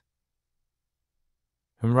eyes.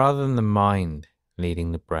 And rather than the mind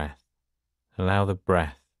leading the breath, allow the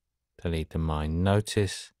breath to lead the mind.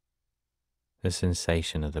 Notice the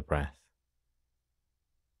sensation of the breath.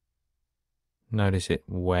 Notice it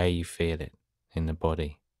where you feel it in the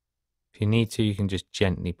body. If you need to, you can just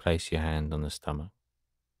gently place your hand on the stomach.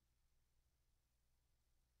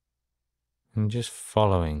 And just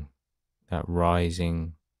following that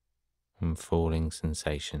rising and falling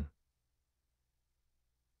sensation.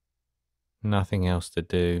 Nothing else to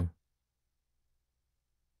do.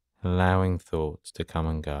 Allowing thoughts to come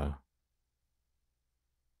and go.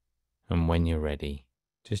 And when you're ready,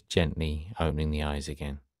 just gently opening the eyes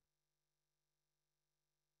again.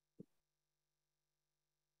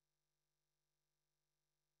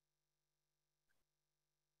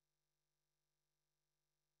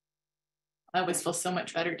 I always feel so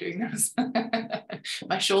much better doing those.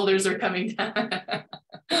 My shoulders are coming down.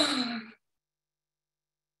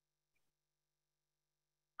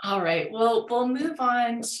 All right, well, we'll move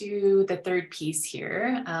on to the third piece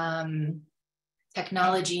here,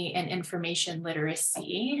 technology and information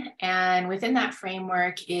literacy. And within that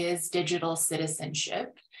framework is digital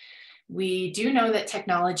citizenship. We do know that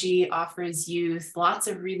technology offers youth lots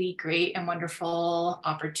of really great and wonderful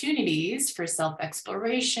opportunities for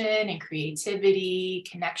self-exploration and creativity,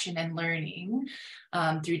 connection, and learning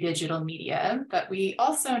through digital media. But we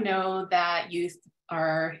also know that youth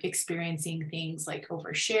are experiencing things like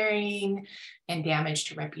oversharing and damage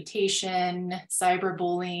to reputation,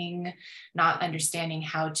 cyberbullying, not understanding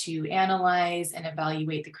how to analyze and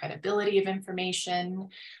evaluate the credibility of information.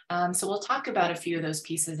 So we'll talk about a few of those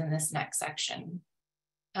pieces in this next section.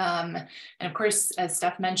 And of course, as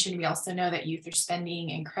Steph mentioned, we also know that youth are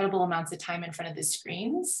spending incredible amounts of time in front of the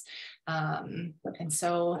screens. And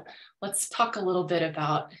so let's talk a little bit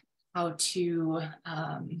about how to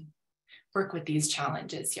work with these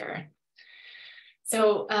challenges here.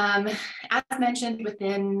 So as mentioned,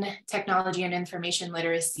 within technology and information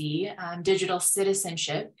literacy, digital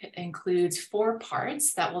citizenship includes 4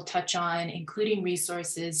 parts that we'll touch on, including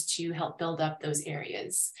resources to help build up those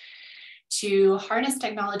areas. To harness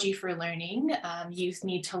technology for learning, youth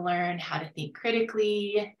need to learn how to think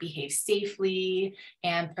critically, behave safely,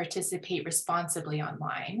 and participate responsibly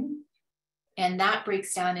online. And that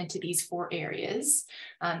breaks down into these 4 areas: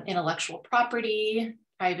 intellectual property,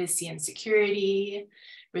 privacy and security,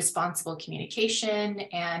 responsible communication,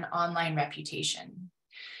 and online reputation.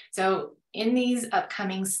 So in these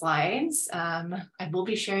upcoming slides, I will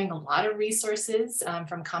be sharing a lot of resources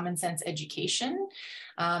from Common Sense Education.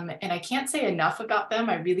 And I can't say enough about them.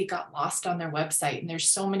 I really got lost on their website, and there's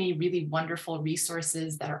so many really wonderful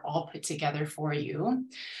resources that are all put together for you.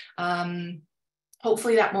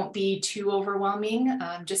 Hopefully that won't be too overwhelming.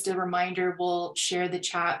 Just a reminder, we'll share the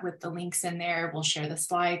chat with the links in there. We'll share the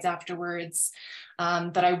slides afterwards.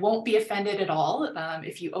 But I won't be offended at all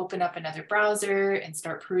if you open up another browser and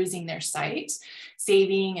start perusing their site,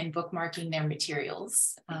 saving and bookmarking their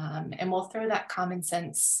materials. And we'll throw that Common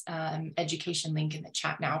Sense Education link in the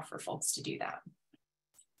chat now for folks to do that.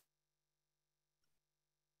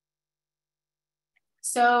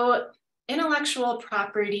 So intellectual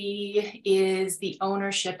property is the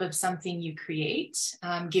ownership of something you create,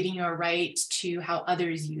 giving you a right to how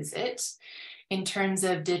others use it. In terms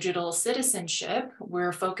of digital citizenship,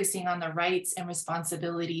 we're focusing on the rights and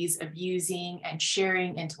responsibilities of using and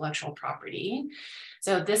sharing intellectual property.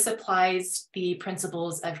 So this applies the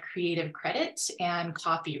principles of creative credit and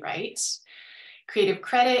copyright. Creative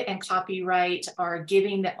credit and copyright are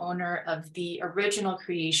giving the owner of the original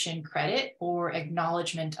creation credit or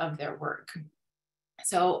acknowledgement of their work.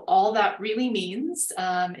 So all that really means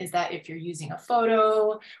is that if you're using a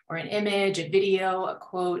photo or an image, a video, a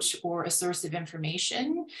quote, or a source of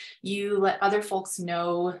information, you let other folks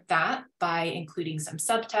know that by including some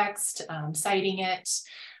subtext, citing it.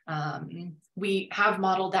 We have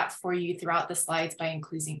modeled that for you throughout the slides by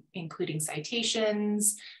including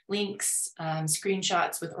citations, links,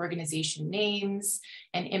 screenshots with organization names,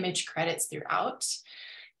 and image credits throughout.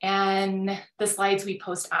 And the slides we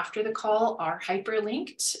post after the call are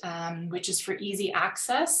hyperlinked, which is for easy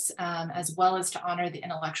access, as well as to honor the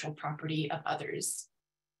intellectual property of others.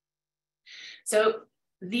 So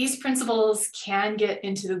these principles can get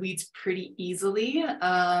into the weeds pretty easily.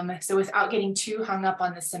 So without getting too hung up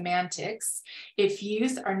on the semantics, if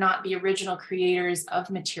youth are not the original creators of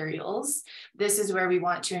materials, this is where we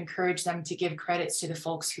want to encourage them to give credits to the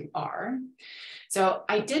folks who are. So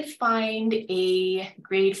I did find a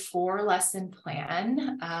grade 4 lesson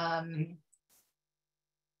plan,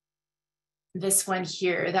 this one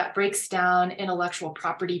here, that breaks down intellectual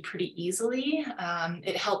property pretty easily.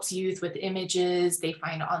 It helps youth with images they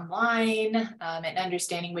find online and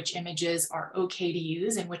understanding which images are okay to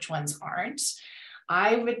use and which ones aren't.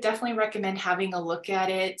 I would definitely recommend having a look at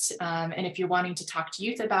it. And if you're wanting to talk to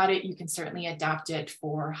youth about it, you can certainly adapt it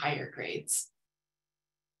for higher grades.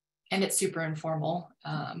 And it's super informal.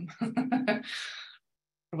 It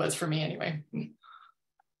was for me anyway.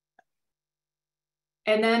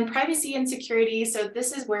 And then privacy and security. So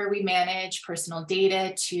this is where we manage personal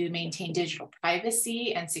data to maintain digital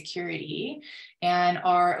privacy and security, and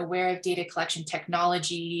are aware of data collection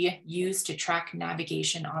technology used to track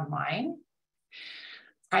navigation online.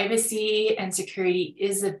 Privacy and security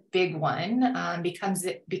is a big one because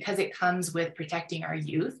it comes with protecting our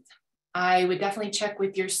youth. I would definitely check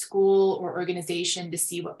with your school or organization to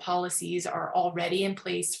see what policies are already in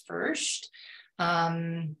place first,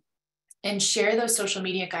 and share those social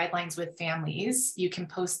media guidelines with families. You can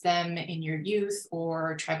post them in your youth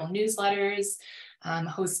or tribal newsletters,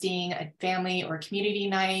 hosting a family or community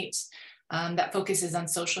night that focuses on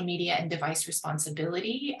social media and device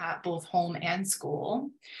responsibility at both home and school.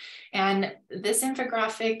 And this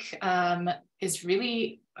infographic is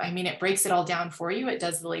really, I mean, it breaks it all down for you. It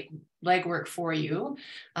does the legwork for you,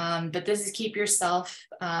 but this is keep yourself,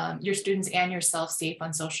 your students and yourself safe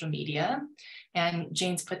on social media. And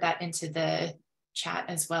Jane's put that into the chat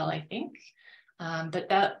as well, I think.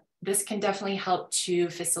 But this can definitely help to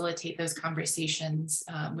facilitate those conversations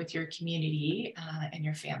with your community and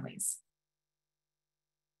your families.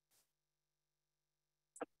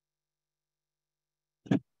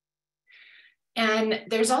 And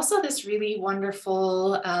there's also this really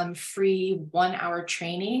wonderful free 1-hour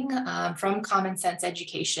training from Common Sense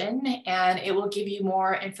Education, and it will give you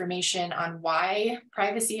more information on why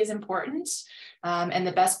privacy is important and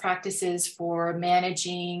the best practices for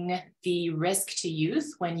managing the risk to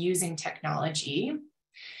youth when using technology.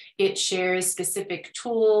 It shares specific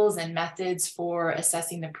tools and methods for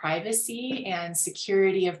assessing the privacy and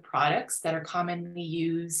security of products that are commonly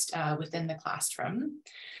used within the classroom.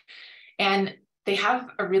 And they have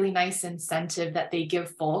a really nice incentive that they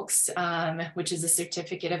give folks, which is a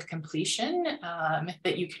certificate of completion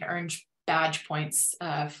that you can earn badge points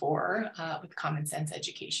for with Common Sense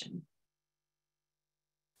Education.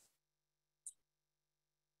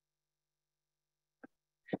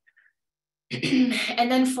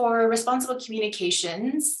 And then for responsible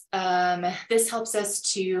communications, this helps us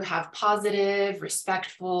to have positive,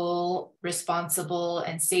 respectful, responsible,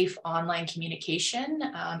 and safe online communication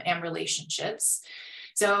and relationships.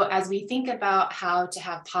 So as we think about how to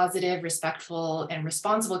have positive, respectful, and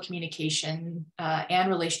responsible communication and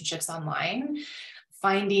relationships online,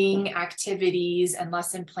 finding activities and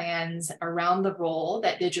lesson plans around the role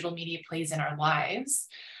that digital media plays in our lives,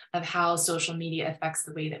 of how social media affects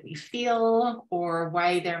the way that we feel, or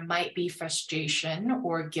why there might be frustration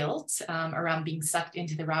or guilt around being sucked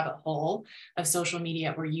into the rabbit hole of social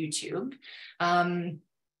media or YouTube.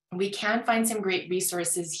 We can find some great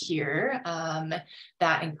resources here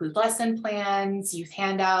that include lesson plans, youth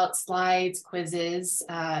handouts, slides, quizzes,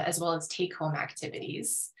 as well as take-home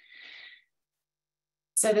activities.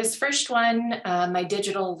 So this first one, My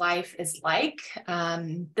Digital Life is Like,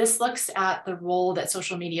 this looks at the role that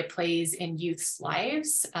social media plays in youth's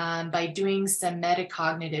lives by doing some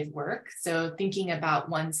metacognitive work. So thinking about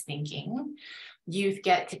one's thinking. Youth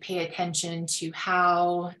get to pay attention to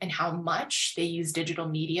how and how much they use digital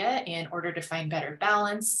media in order to find better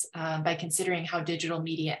balance by considering how digital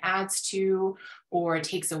media adds to or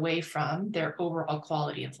takes away from their overall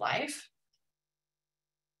quality of life.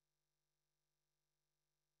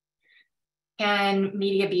 Can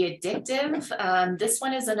media be addictive? This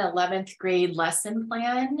one is an 11th grade lesson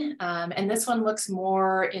plan, and this one looks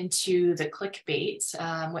more into the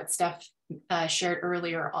clickbait, what Steph shared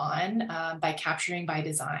earlier on by capturing by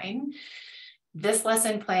design. This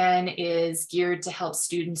lesson plan is geared to help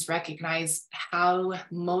students recognize how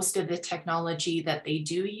most of the technology that they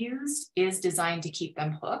do use is designed to keep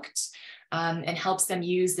them hooked and helps them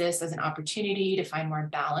use this as an opportunity to find more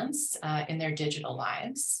balance in their digital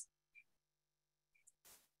lives.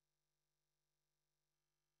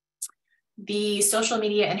 The social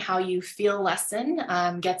media and how you feel lesson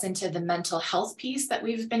gets into the mental health piece that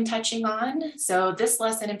we've been touching on. So this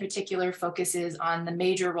lesson in particular focuses on the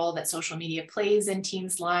major role that social media plays in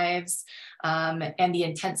teens' lives and the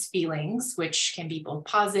intense feelings, which can be both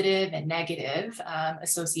positive and negative,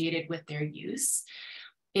 associated with their use.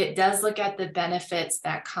 It does look at the benefits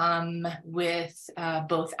that come with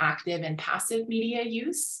both active and passive media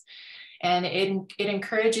use. And it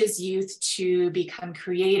encourages youth to become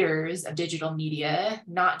creators of digital media,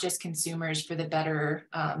 not just consumers, for the better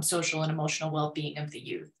social and emotional well-being of the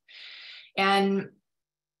youth. And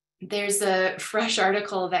there's a fresh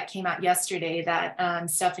article that came out yesterday that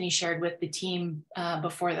Stephanie shared with the team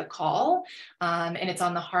before the call, and it's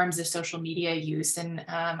on the harms of social media use. And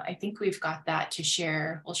I think we've got that to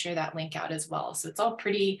share. We'll share that link out as well. So it's all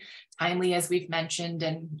pretty timely, as we've mentioned,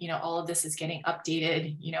 and all of this is getting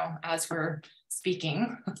updated, as we're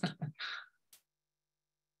speaking.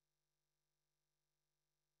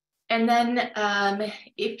 And then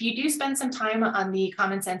if you do spend some time on the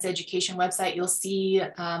Common Sense Education website, you'll see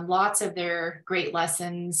lots of their great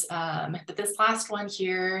lessons. But this last one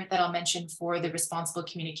here that I'll mention for the responsible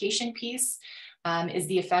communication piece is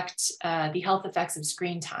the health effects of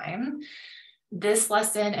screen time. This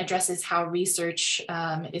lesson addresses how research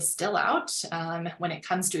is still out when it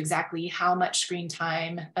comes to exactly how much screen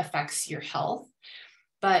time affects your health.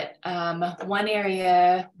 But one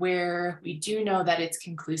area where we do know that it's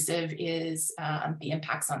conclusive is the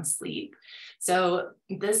impacts on sleep. So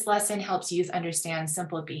this lesson helps youth understand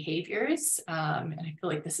simple behaviors. And I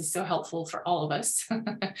feel like this is so helpful for all of us.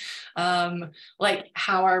 Like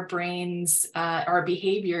how our brains, our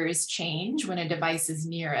behaviors change when a device is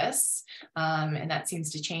near us. And that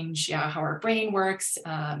seems to change how our brain works.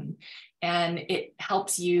 And it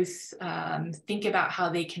helps youth think about how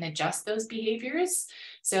they can adjust those behaviors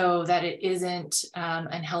so that it isn't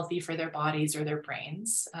unhealthy for their bodies or their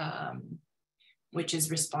brains. which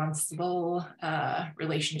is responsible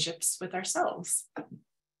relationships with ourselves.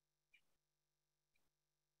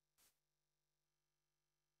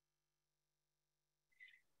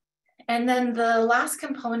 And then the last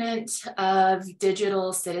component of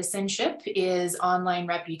digital citizenship is online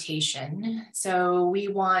reputation. So we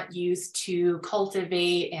want youth to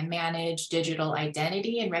cultivate and manage digital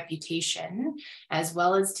identity and reputation, as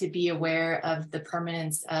well as to be aware of the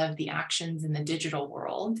permanence of the actions in the digital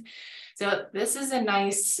world. So this is a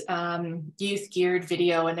nice youth geared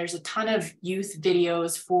video, and there's a ton of youth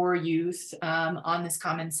videos for youth on this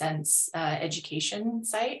Common Sense education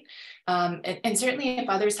site. And certainly if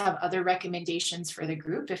others have other recommendations for the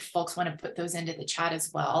group, if folks want to put those into the chat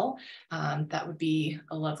as well, that would be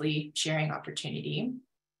a lovely sharing opportunity.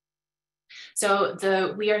 So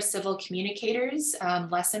the We Are Civil Communicators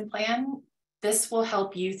lesson plan, this will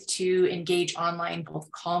help youth to engage online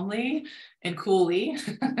both calmly and coolly,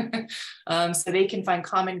 so they can find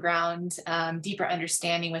common ground, deeper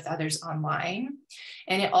understanding with others online.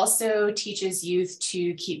 And it also teaches youth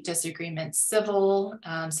to keep disagreements civil,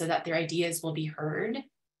 so that their ideas will be heard.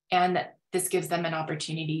 And that this gives them an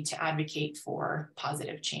opportunity to advocate for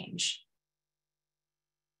positive change.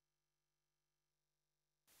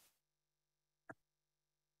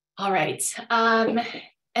 All right,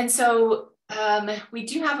 and so we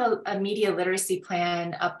do have a media literacy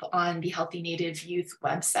plan up on the Healthy Native Youth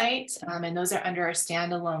website, and those are under our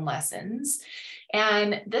standalone lessons.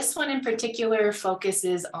 And this one in particular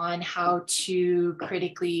focuses on how to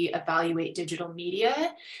critically evaluate digital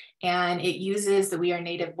media, and it uses the We Are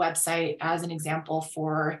Native website as an example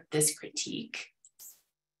for this critique.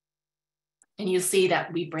 And you'll see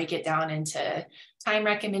that we break it down into time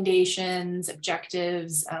recommendations,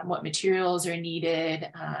 objectives, what materials are needed,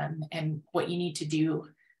 and what you need to do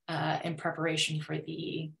in preparation for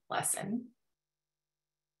the lesson.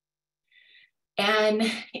 And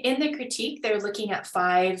in the critique, they're looking at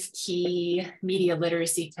 5 key media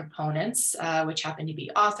literacy components, which happen to be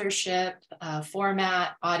authorship,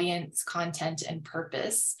 format, audience, content, and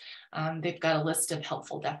purpose. They've got a list of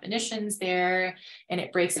helpful definitions there, and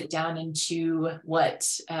it breaks it down into what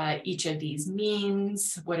each of these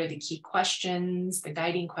means, what are the key questions, the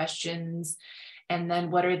guiding questions, and then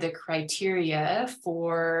what are the criteria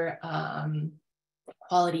for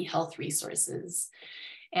quality health resources.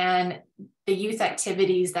 And the youth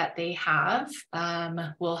activities that they have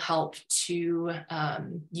will help to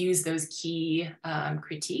use those key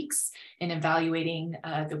critiques in evaluating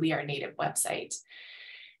the We Are Native website.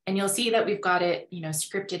 And you'll see that we've got it,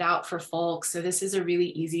 scripted out for folks. So this is a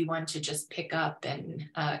really easy one to just pick up and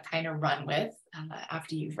kind of run with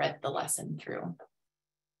after you've read the lesson through.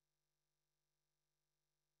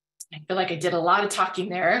 I feel like I did a lot of talking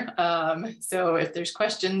there. So if there's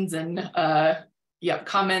questions and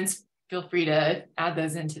comments, feel free to add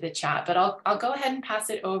those into the chat. But I'll go ahead and pass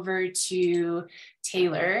it over to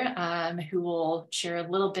Taylor, who will share a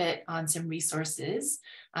little bit on some resources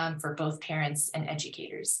for both parents and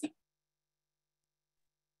educators.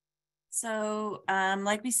 So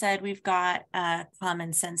like we said, we've got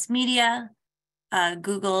Common Sense Media,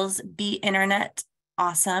 Google's Be Internet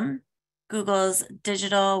Awesome, Google's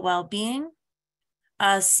Digital Wellbeing,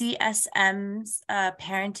 CSM's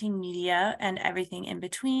Parenting Media and Everything in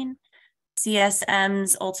Between,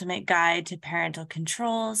 CSM's Ultimate Guide to Parental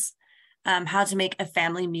Controls, How to Make a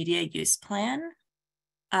Family Media Use Plan,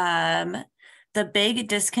 The Big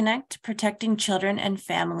Disconnect, Protecting Children and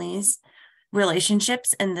Families,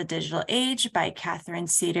 Relationships in the Digital Age by Catherine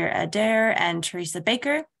Cedar-Adair and Teresa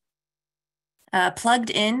Baker, Plugged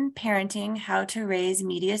In Parenting, How to Raise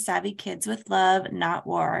Media-Savvy Kids with Love, Not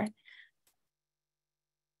War,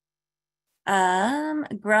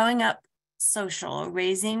 Growing Up Social,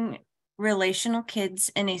 Raising Relational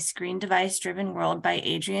Kids in a Screen Device Driven World by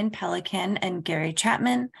Adrienne Pelican and Gary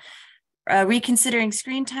Chapman, Reconsidering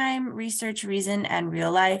Screen Time, Research, Reason, and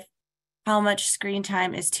Real Life, How Much Screen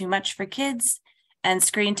Time is Too Much for Kids, and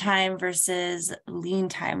Screen Time versus Lean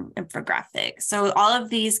Time infographic. So all of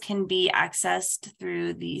these can be accessed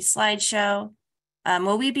through the slideshow.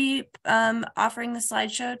 Will we be offering the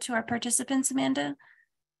slideshow to our participants, Amanda?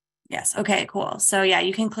 Yes, okay, cool. So yeah,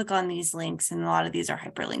 you can click on these links, and a lot of these are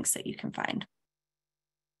hyperlinks that you can find.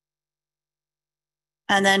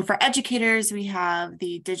 And then for educators, we have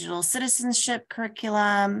the digital citizenship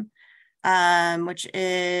curriculum, which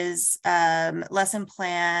is lesson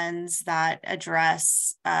plans that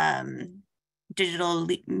address digital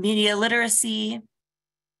media literacy,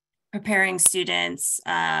 preparing students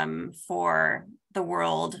for the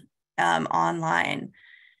world online.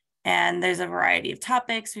 And there's a variety of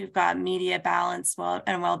topics. We've got media balance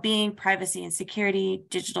and well-being, privacy and security,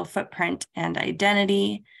 digital footprint and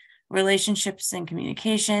identity, relationships and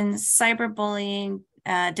communications, cyberbullying,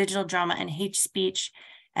 digital drama and hate speech,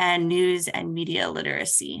 and news and media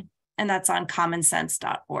literacy. And that's on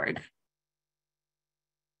commonsense.org.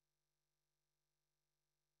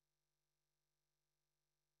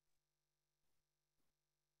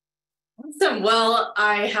 Awesome. Well,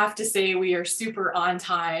 I have to say we are super on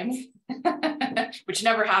time, which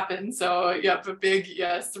never happens. So yep, a big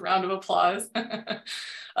yes, round of applause.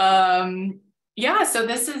 Yeah, so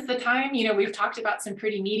this is the time, you know, we've talked about some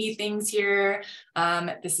pretty meaty things here.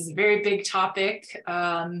 This is a very big topic.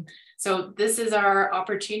 So this is our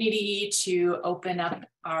opportunity to open up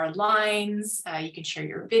our lines. You can share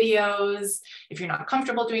your videos. If you're not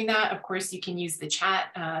comfortable doing that, of course, you can use the chat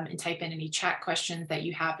and type in any chat questions that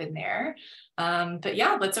you have in there. But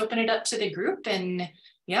yeah, let's open it up to the group, and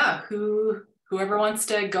yeah, whoever wants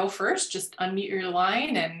to go first, just unmute your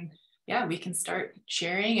line, and yeah, we can start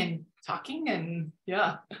sharing and talking, and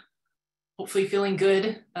yeah, hopefully feeling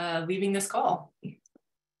good leaving this call.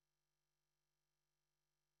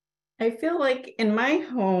 I feel like in my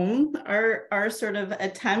home, our sort of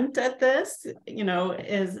attempt at this, you know,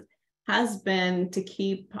 has been to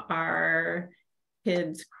keep our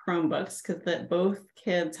kids' Chromebooks, because that both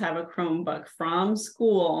kids have a Chromebook from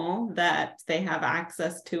school that they have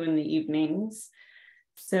access to in the evenings.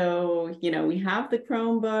 So, you know, we have the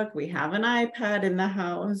Chromebook, we have an iPad in the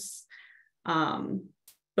house,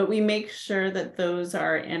 but we make sure that those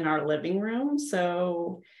are in our living room.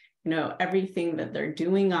 So, you know, everything that they're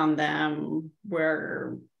doing on them,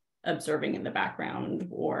 we're observing in the background,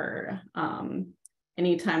 or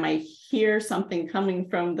anytime I hear something coming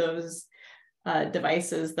from those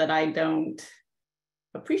devices that I don't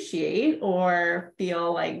appreciate or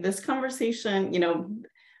feel like this conversation, you know,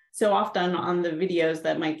 so often on the videos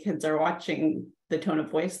that my kids are watching, the tone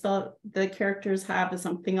of voice the characters have is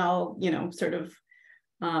something I'll, you know, sort of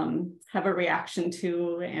have a reaction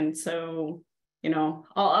to. And so, you know,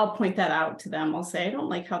 I'll point that out to them. I'll say, I don't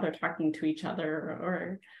like how they're talking to each other,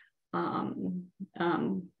 or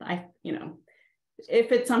you know,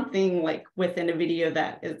 if it's something like within a video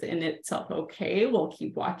that is in itself okay, we'll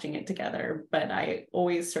keep watching it together. But I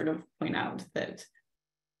always sort of point out that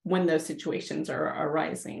when those situations are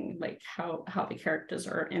arising, like how the characters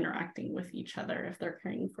are interacting with each other, if they're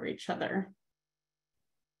caring for each other.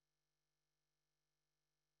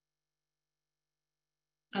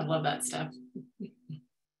 I love that stuff.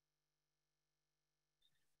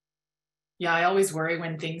 Yeah, I always worry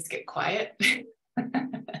when things get quiet.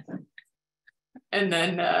 And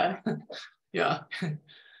then, yeah,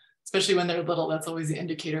 especially when they're little, that's always the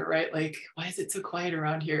indicator, right? Like, why is it so quiet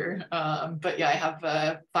around here? But yeah, I have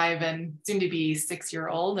a 5 and soon to be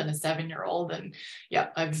 6-year-old and a 7-year-old. And yeah,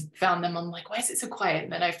 I've found them, I'm like, why is it so quiet?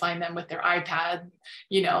 And then I find them with their iPad,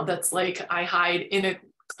 you know, that's like, I hide in a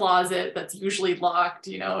closet that's usually locked,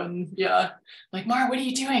 you know, and yeah, like, Mar, what are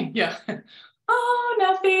you doing? Yeah. Oh,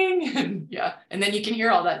 nothing. And yeah. And then you can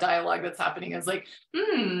hear all that dialogue that's happening. It's like,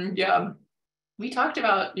 yeah, we talked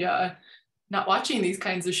about, yeah, not watching these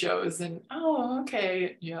kinds of shows, and oh,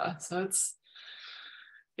 okay, yeah. So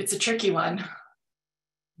it's a tricky one.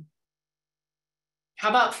 How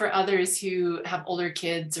about for others who have older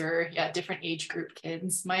kids, or yeah, different age group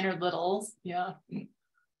kids? Mine are littles, yeah.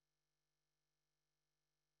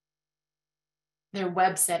 Their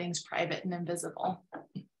web settings private and invisible.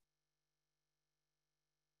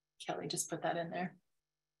 Kelly just put that in there.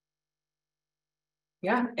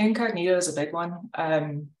 Yeah, incognito is a big one.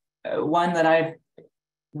 One that I've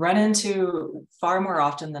run into far more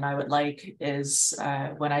often than I would like is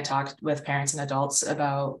when I talk with parents and adults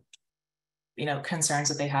about, you know, concerns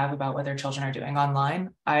that they have about what their children are doing online.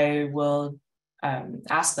 I will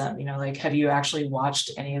ask them, you know, like, have you actually watched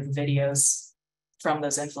any of the videos from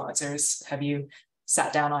those influencers? Have you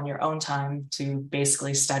sat down on your own time to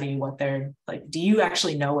basically study what they're like? Do you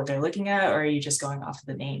actually know what they're looking at, or are you just going off of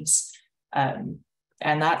the names?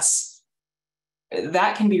 And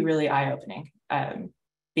that can be really eye-opening,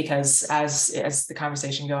 because as the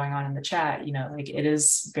conversation going on in the chat, you know, like, it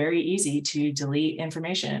is very easy to delete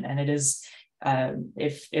information, and it is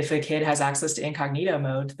if a kid has access to incognito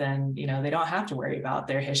mode, then, you know, they don't have to worry about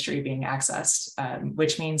their history being accessed,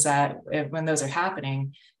 which means that when those are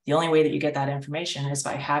happening, the only way that you get that information is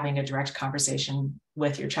by having a direct conversation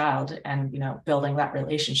with your child, and, you know, building that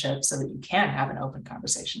relationship so that you can have an open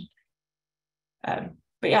conversation.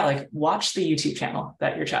 But yeah, like, watch the YouTube channel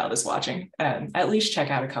that your child is watching. At least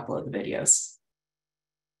check out a couple of the videos.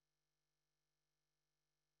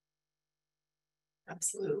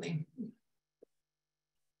 Absolutely.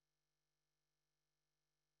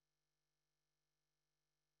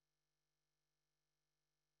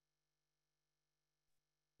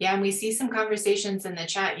 Yeah, and we see some conversations in the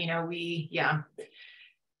chat, we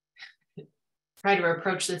try to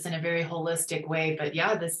approach this in a very holistic way, but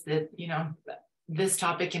yeah, this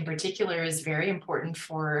topic in particular is very important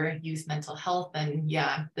for youth mental health, and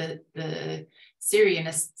yeah, the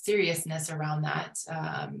seriousness around that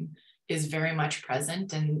is very much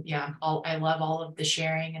present. And yeah, I love all of the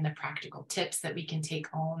sharing and the practical tips that we can take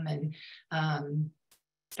home and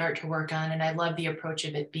start to work on. And I love the approach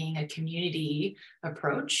of it being a community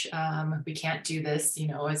approach. We can't do this,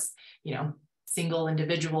 as single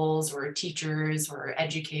individuals or teachers or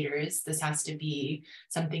educators. This has to be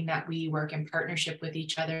something that we work in partnership with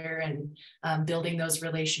each other, and building those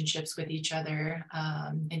relationships with each other,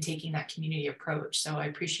 and taking that community approach. So I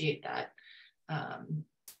appreciate that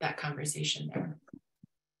that conversation there.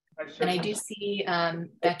 And I do see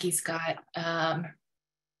Becky's got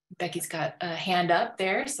a hand up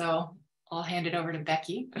there, so I'll hand it over to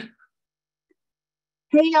Becky.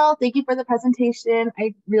 Hey y'all, thank you for the presentation.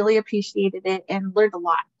 I really appreciated it and learned a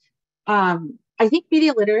lot. I think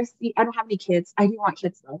media literacy, I don't have any kids. I do want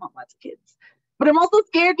kids though, I want lots of kids. But I'm also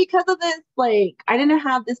scared because of this, like, I didn't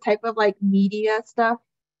have this type of like media stuff.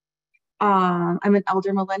 I'm an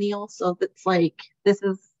elder millennial, so that's like, this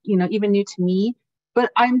is, even new to me,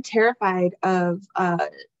 but I'm terrified of,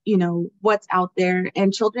 what's out there.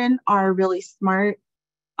 And children are really smart,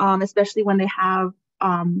 especially when they have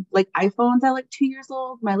like iPhones at like 2 years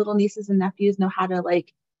old. My little nieces and nephews know how to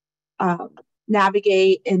like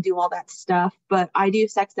navigate and do all that stuff. But I do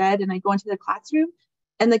sex ed, and I go into the classroom,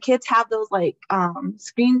 and the kids have those like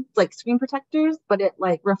screen protectors, but it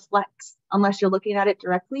like reflects unless you're looking at it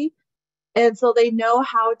directly. And so they know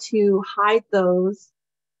how to hide those.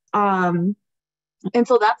 And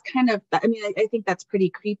so that's kind of, I think that's pretty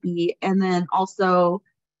creepy. And then also,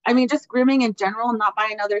 just grooming in general, not by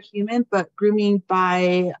another human, but grooming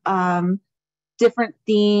by different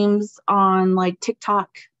themes on like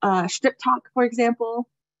TikTok. Strip Talk, for example,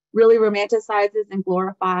 really romanticizes and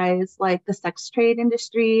glorifies like the sex trade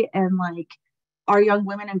industry, and like our young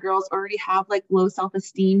women and girls already have like low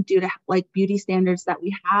self-esteem due to like beauty standards that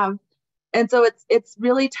we have. And so it's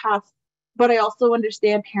really tough. But I also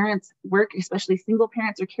understand parents work, especially single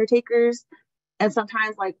parents or caretakers. And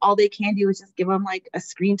sometimes like all they can do is just give them like a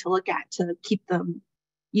screen to look at to keep them,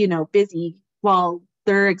 busy while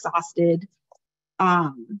they're exhausted.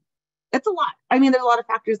 It's a lot. There's a lot of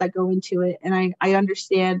factors that go into it, and I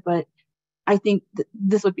understand, but I think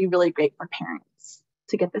this would be really great for parents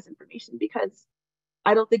to get this information, because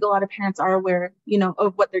I don't think a lot of parents are aware,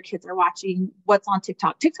 of what their kids are watching, what's on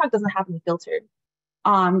TikTok. TikTok doesn't have any filter.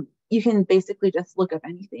 You can basically just look up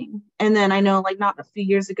anything. And then I know like not a few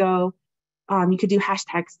years ago, you could do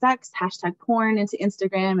hashtag sex, hashtag porn into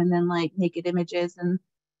Instagram, and then like naked images and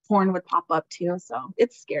porn would pop up too. So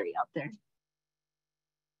it's scary out there.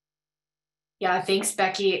 Yeah, thanks,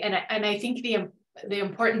 Becky. And I think the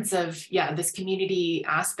importance of this community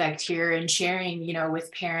aspect here, and sharing,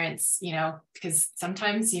 with parents, because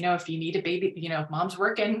sometimes, if you need a baby, mom's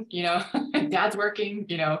working, dad's working,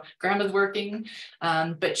 grandma's working,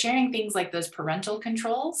 but sharing things like those parental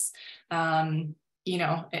controls,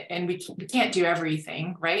 and we can't do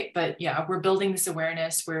everything, right? But yeah, we're building this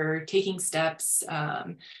awareness, we're taking steps.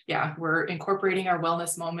 We're incorporating our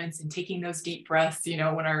wellness moments and taking those deep breaths, when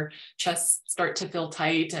our chests start to feel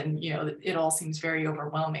tight and, it all seems very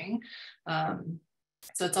overwhelming.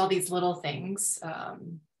 So it's all these little things,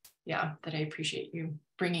 that I appreciate you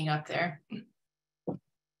bringing up there.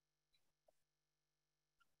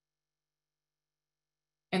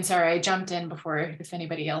 And sorry, I jumped in before if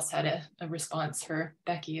anybody else had a response for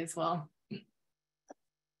Becky as well.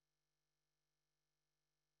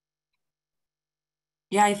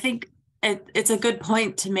 Yeah, I think it's a good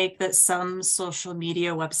point to make that some social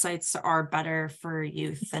media websites are better for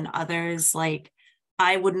youth than others. Like,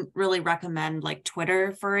 I wouldn't really recommend like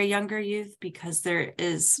Twitter for a younger youth, because there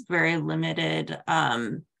is very limited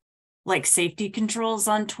like safety controls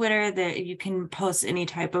on Twitter, that you can post any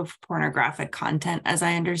type of pornographic content, as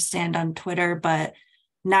I understand, on Twitter. But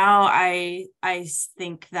now I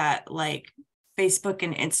think that like Facebook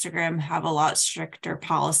and Instagram have a lot stricter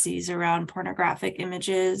policies around pornographic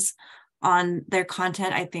images on their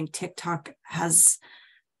content. I think TikTok has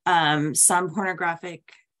some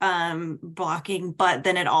pornographic blocking, but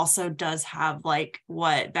then it also does have like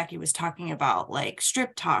what Becky was talking about, like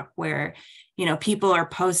Strip Talk, where people are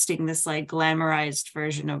posting this like glamorized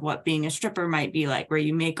version of what being a stripper might be like, where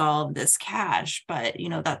you make all of this cash, but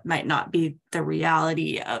that might not be the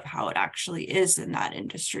reality of how it actually is in that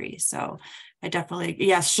industry. So I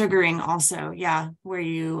definitely, sugaring also, where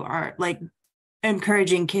you are like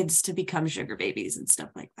encouraging kids to become sugar babies and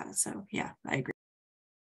stuff like that. So yeah, I agree.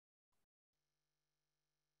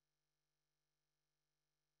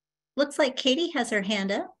 looks like Katie has her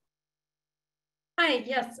hand up. Hi,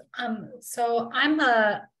 yes. So I'm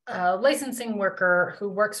a licensing worker who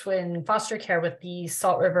works in foster care with the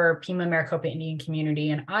Salt River Pima Maricopa Indian community,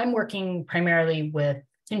 and I'm working primarily with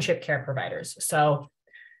kinship care providers. So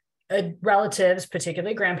relatives,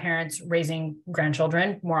 particularly grandparents, raising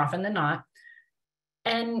grandchildren more often than not,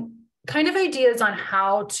 and kind of ideas on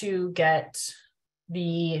how to get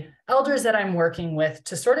the elders that I'm working with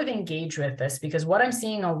to sort of engage with this, because what I'm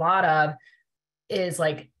seeing a lot of is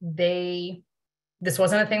like this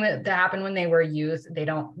wasn't a thing that happened when they were youth. They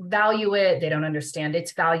don't value it. They don't understand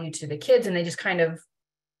its value to the kids. And they just kind of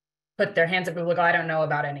put their hands up and like, oh, I don't know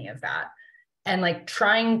about any of that. And like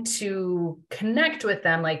trying to connect with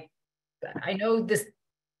them. Like, I know this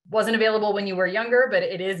wasn't available when you were younger, but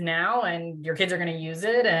it is now, and your kids are going to use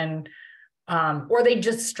it. And, or they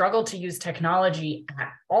just struggle to use technology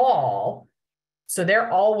at all. So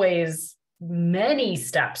they're always many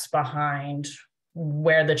steps behind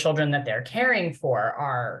where the children that they're caring for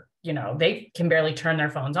are. You know, they can barely turn their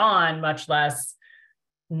phones on, much less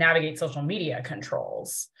navigate social media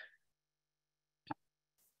controls.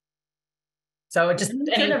 So it just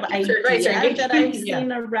sort of idea that I've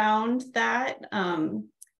seen around that.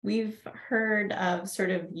 We've heard of sort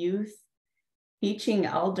of youth teaching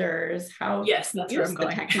elders how to use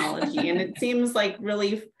the technology, and it seems like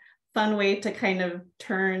really fun way to kind of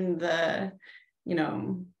turn the, you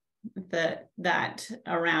know, that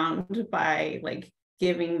around by like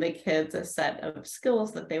giving the kids a set of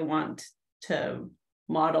skills that they want to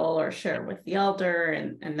model or share with the elder,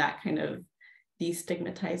 and that kind of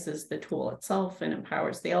destigmatizes the tool itself and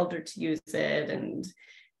empowers the elder to use it. And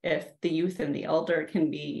if the youth and the elder can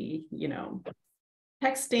be, you know,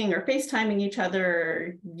 texting or FaceTiming each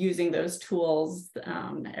other using those tools,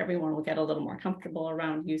 everyone will get a little more comfortable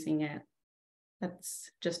around using it. That's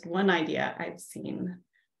just one idea I've seen.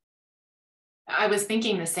 I was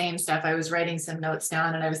thinking the same stuff. I was writing some notes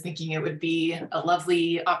down, and I was thinking it would be a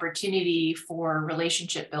lovely opportunity for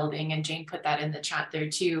relationship building, and Jane put that in the chat there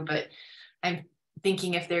too. But I'm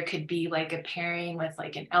thinking if there could be like a pairing with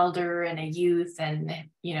like an elder and a youth, and,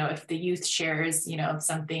 you know, if the youth shares, you know,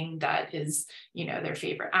 something that is, you know, their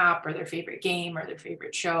favorite app or their favorite game or their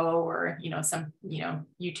favorite show, or, you know, some, you know,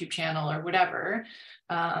 YouTube channel or whatever.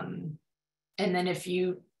 And then if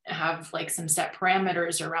you have like some set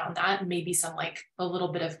parameters around that, maybe some like a little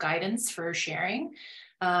bit of guidance for sharing.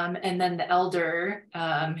 And then the elder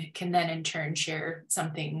can then in turn share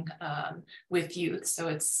something with youth. So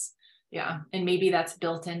it's, yeah, and maybe that's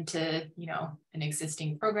built into, you know, an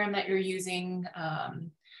existing program that you're using.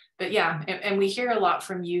 But yeah, and we hear a lot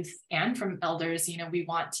from youth and from elders, you know, we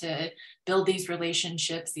want to build these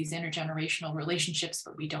relationships, these intergenerational relationships,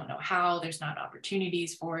 but we don't know how. There's not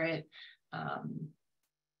opportunities for it.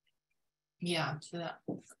 Yeah, so that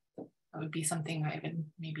would be something I would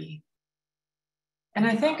maybe. And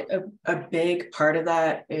I think a big part of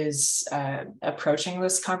that is approaching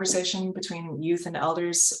this conversation between youth and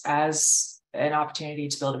elders as an opportunity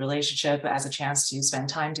to build a relationship, as a chance to spend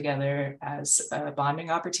time together, as a bonding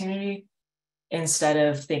opportunity, instead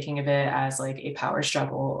of thinking of it as like a power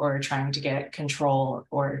struggle or trying to get control,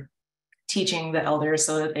 or teaching the elders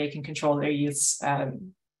so that they can control their youth's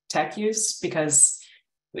tech use, because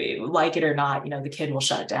like it or not, you know, the kid will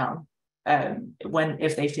shut down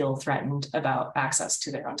if they feel threatened about access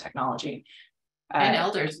to their own technology. And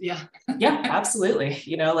elders, yeah. Yeah, absolutely.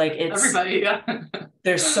 You know, like it's everybody, yeah.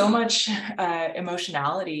 There's so much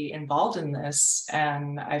emotionality involved in this,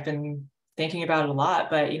 and I've been thinking about it a lot.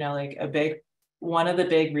 But, you know, like one of the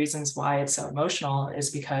big reasons why it's so emotional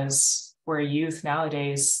is because for youth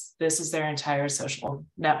nowadays, this is their entire social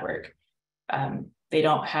network. They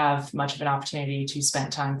don't have much of an opportunity to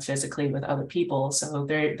spend time physically with other people. So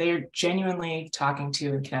they're genuinely talking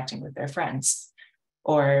to and connecting with their friends,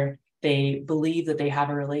 or they believe that they have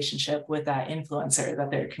a relationship with that influencer that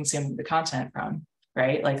they're consuming the content from,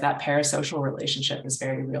 right? Like that parasocial relationship is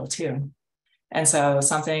very real too. And so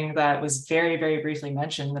something that was very, very briefly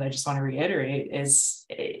mentioned that I just want to reiterate is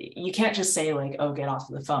you can't just say like, oh, get off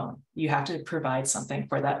of the phone. You have to provide something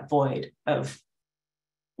for that void of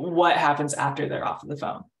what happens after they're off of the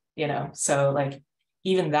phone, you know? So like,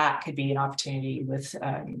 even that could be an opportunity with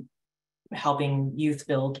helping youth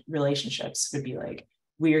build relationships. Would be like,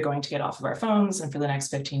 we are going to get off of our phones, and for the next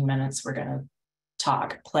 15 minutes, we're going to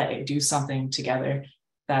talk, play, do something together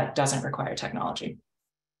that doesn't require technology.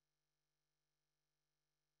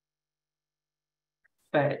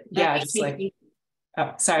 But yeah, just like,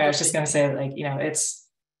 oh, sorry, I was just going to say, like, you know, it's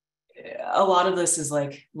a lot of this is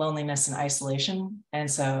like loneliness and isolation. And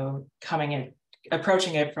so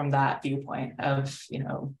approaching it from that viewpoint of, you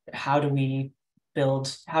know, how do we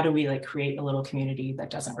how do we like create a little community that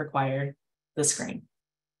doesn't require the screen?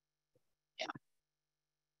 Yeah.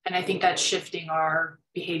 And I think that's shifting our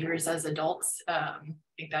behaviors as adults. I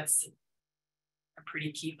think that's a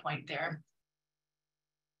pretty key point there.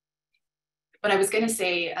 But I was going to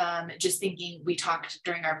say, just thinking, we talked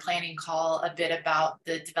during our planning call a bit about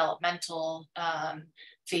the developmental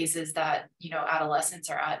phases that, adolescents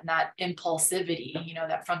are at, and that impulsivity,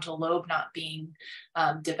 that frontal lobe not being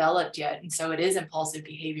developed yet. And so it is impulsive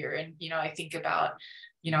behavior. And, I think about,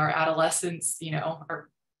 our adolescents,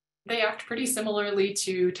 they act pretty similarly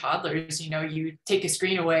to toddlers. You take a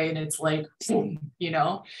screen away and it's like, and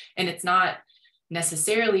it's not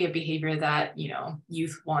necessarily a behavior that,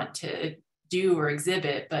 youth want to do or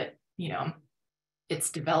exhibit, but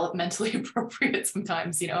it's developmentally appropriate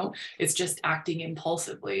sometimes. It's just acting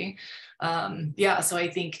impulsively. So I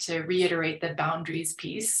think to reiterate the boundaries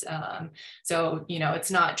piece, so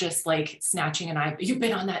it's not just like snatching an eye, you've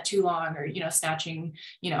been on that too long, or snatching,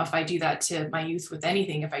 if I do that to my youth with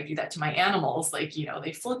anything, if I do that to my animals, like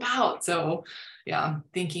they flip out. So yeah,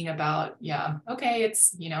 thinking about, okay,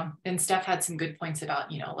 it's and Steph had some good points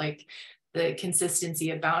about like the consistency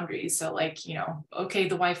of boundaries. So like, okay,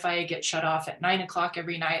 the Wi-Fi gets shut off at 9 o'clock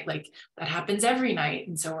every night, like that happens every night.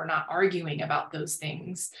 And so we're not arguing about those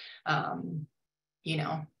things, ahead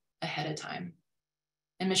of time.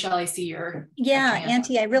 And Michelle, I see your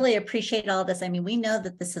Auntie, I really appreciate all this. I mean, we know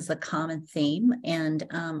that this is a common theme, and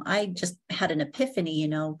I just had an epiphany,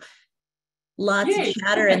 lots of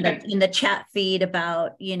chatter in the chat feed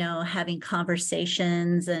about, having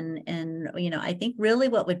conversations and, I think really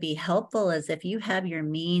what would be helpful is if you have your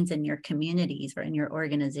means in your communities or in your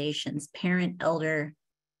organizations, parent elder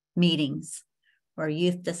meetings or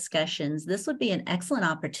youth discussions, this would be an excellent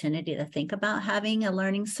opportunity to think about having a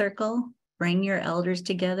learning circle, bring your elders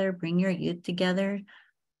together, bring your youth together,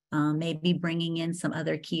 maybe bringing in some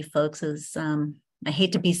other key folks as, I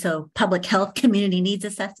hate to be so public health community needs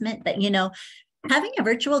assessment, but, having a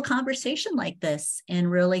virtual conversation like this and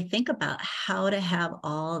really think about how to have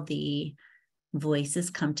all the voices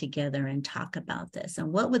come together and talk about this.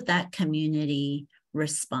 And what would that community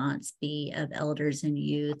response be of elders and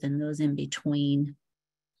youth and those in between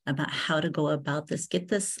about how to go about this, get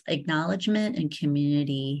this acknowledgement and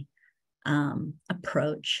community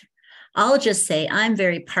approach. I'll just say I'm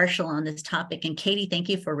very partial on this topic. And Katie, thank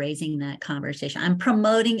you for raising that conversation. I'm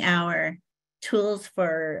promoting our tools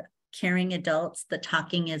for caring adults, the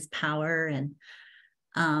Talking is Power. And,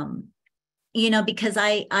 because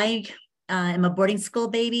I am a boarding school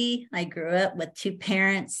baby. I grew up with two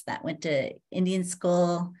parents that went to Indian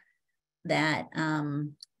school that,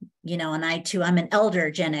 and I too, I'm an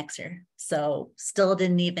elder Gen Xer. So still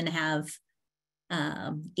didn't even have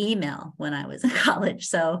email when I was in college.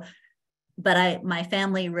 So, but my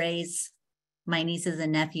family raised my nieces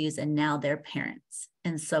and nephews and now their parents.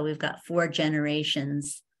 And so we've got 4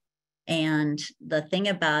 generations. And the thing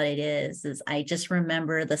about it is I just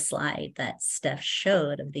remember the slide that Steph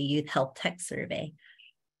showed of the Youth Health Tech Survey.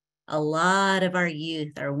 A lot of our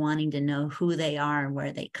youth are wanting to know who they are and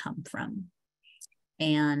where they come from.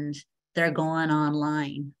 And they're going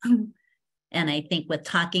online. And I think with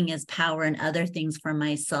Talking is Power and other things for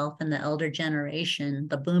myself and the elder generation,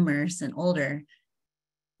 the boomers and older,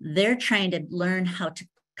 they're trying to learn how to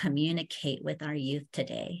communicate with our youth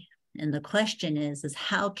today. And the question is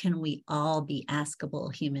how can we all be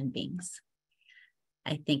askable human beings?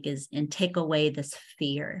 I think and take away this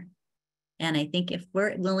fear. And I think if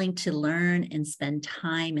we're willing to learn and spend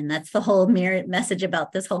time, and that's the whole message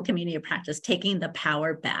about this whole community of practice, taking the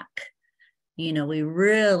power back. We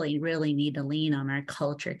really, really need to lean on our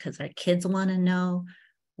culture because our kids want to know.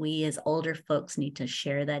 We as older folks need to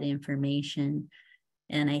share that information.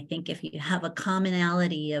 And I think if you have a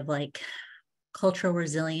commonality of like cultural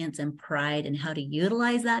resilience and pride and how to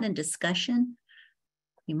utilize that in discussion,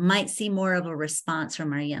 you might see more of a response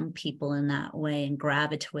from our young people in that way and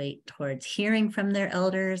gravitate towards hearing from their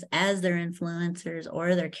elders as their influencers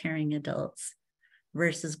or their caring adults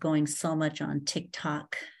versus going so much on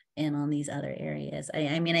TikTok and on these other areas.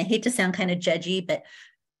 I mean, I hate to sound kind of judgy, but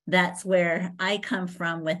that's where I come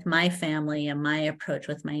from with my family and my approach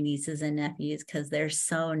with my nieces and nephews, because they're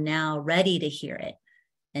so now ready to hear it.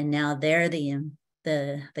 And now they're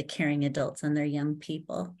the caring adults and they're young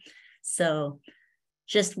people. So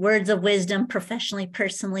just words of wisdom, professionally,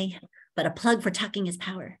 personally, but a plug for Talking is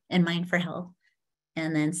Power and Mind for Health.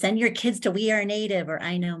 And then send your kids to We Are Native or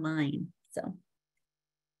I Know Mine. So.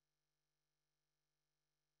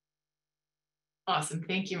 Awesome.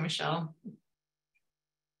 Thank you, Michelle.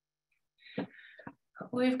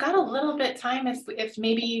 We've got a little bit time if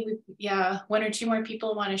maybe, yeah, one or two more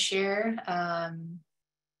people want to share.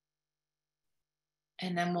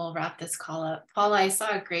 And then we'll wrap this call up. Paula, I saw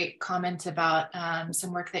a great comment about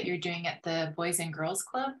some work that you're doing at the Boys and Girls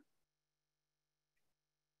Club.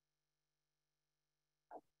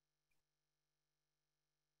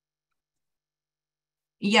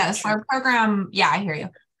 Yes, our program, yeah, I hear you.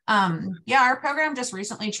 Yeah, our program just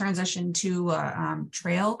recently transitioned to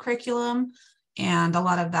trail curriculum, and a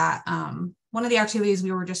lot of that, one of the activities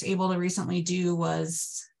we were just able to recently do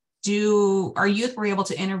was our youth were able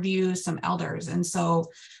to interview some elders. And so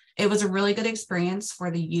it was a really good experience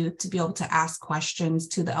for the youth to be able to ask questions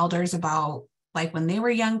to the elders about like when they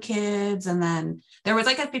were young kids. And then there was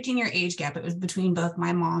like a 15-year age gap. It was between both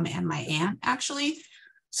my mom and my aunt, actually.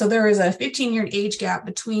 So there was a 15-year age gap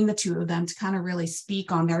between the two of them to kind of really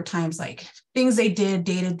speak on their times, like things they did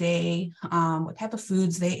day to day, what type of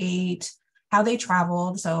foods they ate, how they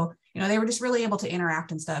traveled. So, they were just really able to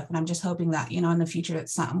interact and stuff. And I'm just hoping that, in the future,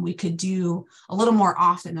 it's something we could do a little more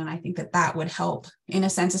often. And I think that would help in a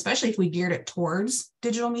sense, especially if we geared it towards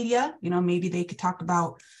digital media. Maybe they could talk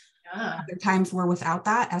about their times were without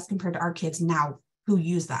that as compared to our kids now who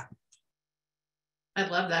use that. I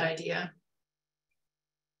love that idea.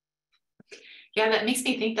 Yeah, that makes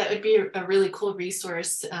me think that would be a really cool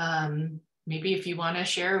resource. Maybe if you want to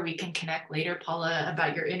share, we can connect later, Paula,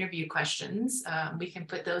 about your interview questions. We can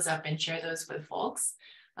put those up and share those with folks.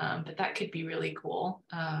 But that could be really cool.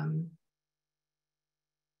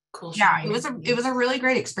 Cool. Yeah, it was a really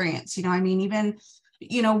great experience. Even,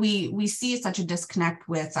 we see such a disconnect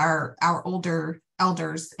with our older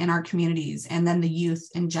elders in our communities and then the youth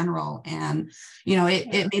in general. And,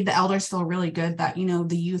 it made the elders feel really good that,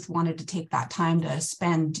 the youth wanted to take that time to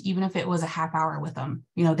spend, even if it was a half hour with them,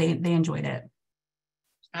 they enjoyed it.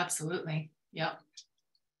 Absolutely. Yep.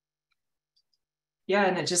 Yeah.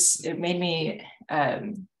 And it made me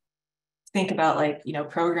think about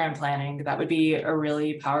program planning. That would be a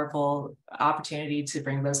really powerful opportunity to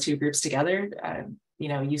bring those two groups together.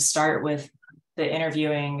 You start with the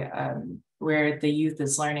interviewing where the youth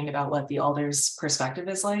is learning about what the elders' perspective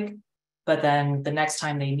is like. But then the next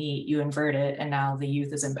time they meet, you invert it, and now the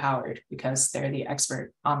youth is empowered because they're the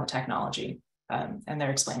expert on the technology, and they're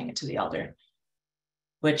explaining it to the elder,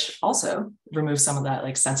 which also removes some of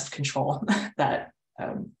that sense of control that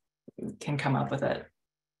can come up with it.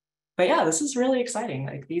 But yeah, this is really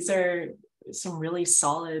exciting. These are some really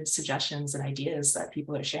solid suggestions and ideas that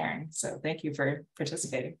people are sharing. So thank you for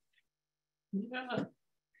participating. Yeah.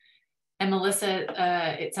 And Melissa,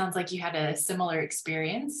 it sounds like you had a similar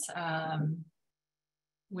experience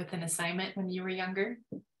with an assignment when you were younger.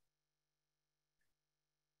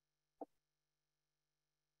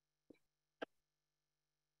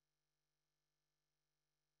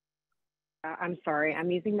 I'm sorry,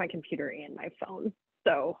 I'm using my computer and my phone,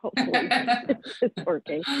 so hopefully it's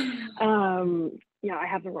working. Yeah, I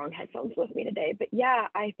have the wrong headphones with me today, but yeah,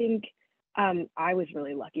 I think I was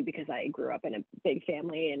really lucky because I grew up in a big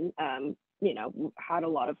family and, had a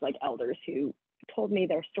lot of elders who told me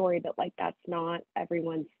their story, but that's not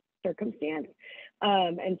everyone's circumstance.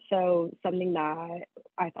 And so something that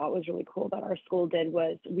I thought was really cool that our school did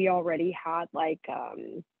was we already had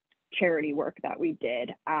charity work that we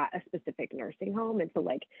did at a specific nursing home. And so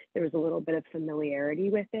there was a little bit of familiarity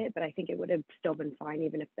with it, but I think it would have still been fine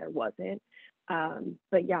even if there wasn't.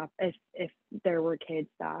 But yeah, if there were kids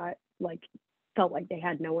that felt like they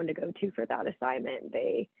had no one to go to for that assignment,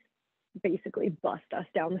 they basically bust us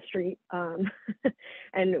down the street. And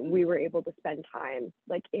we were able to spend time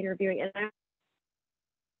interviewing. And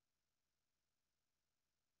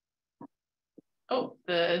oh,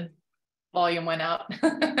 the volume went out.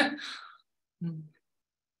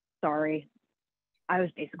 Sorry, I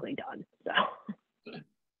was basically done. So.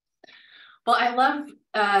 Well, I love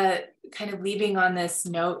kind of leaving on this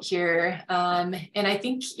note here. And I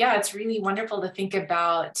think, yeah, it's really wonderful to think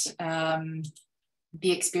about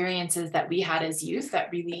the experiences that we had as youth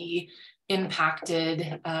that really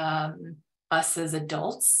impacted us as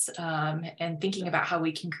adults, and thinking about how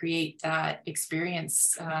we can create that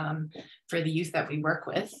experience for the youth that we work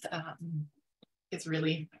with is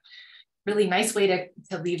really nice way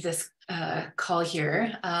to leave this call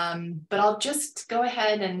here. But I'll just go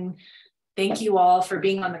ahead and thank you all for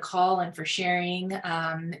being on the call and for sharing,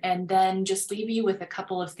 and then just leave you with a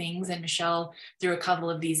couple of things, and Michelle threw a couple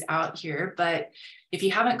of these out here. But if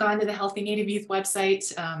you haven't gone to the Healthy Native Youth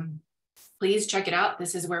website, please check it out.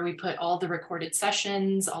 This is where we put all the recorded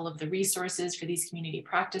sessions, all of the resources for these community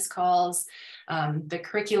practice calls, the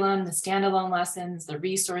curriculum, the standalone lessons, the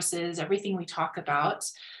resources, everything we talk about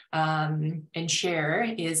and share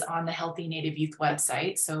is on the Healthy Native Youth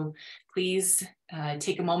website. So please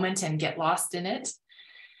take a moment and get lost in it.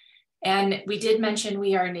 And we did mention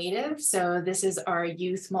We Are Native. So this is our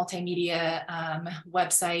youth multimedia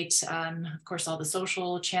website. Of course, all the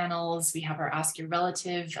social channels. We have our Ask Your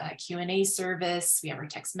Relative Q&A service. We have our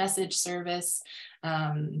text message service.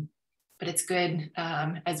 But it's good,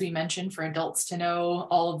 as we mentioned, for adults to know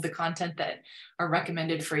all of the content that are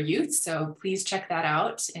recommended for youth. So please check that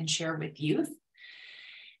out and share with youth.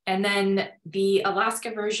 And then the Alaska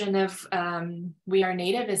version of We Are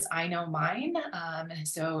Native is I Know Mine.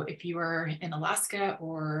 So if you are in Alaska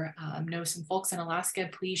or know some folks in Alaska,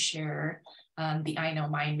 please share the I Know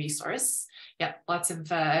Mine resource. Yeah, lots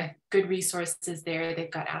of good resources there. They've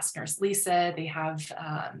got Ask Nurse Lisa. They have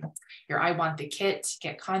your I Want the Kit,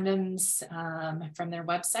 Get Condoms from their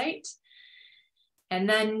website. And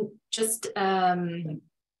then just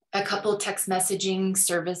a couple text messaging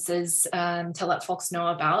services to let folks know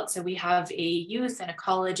about. So we have a youth and a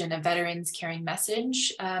college and a veterans caring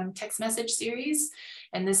message text message series.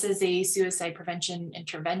 And this is a suicide prevention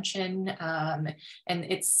intervention. And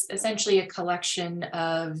it's essentially a collection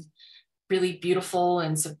of really beautiful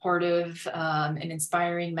and supportive and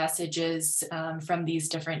inspiring messages from these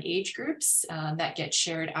different age groups that get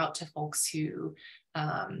shared out to folks who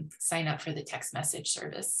sign up for the text message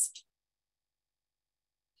service.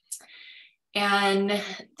 And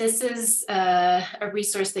this is a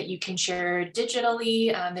resource that you can share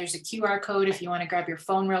digitally. There's a QR code if you want to grab your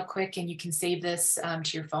phone real quick, and you can save this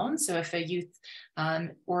to your phone. So if a youth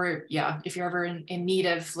if you're ever in need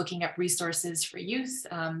of looking up resources for youth,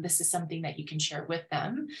 this is something that you can share with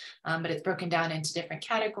them. But it's broken down into different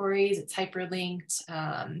categories. It's hyperlinked.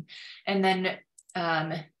 And then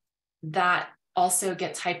that also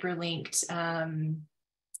gets hyperlinked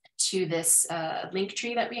to this link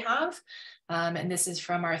tree that we have. And this is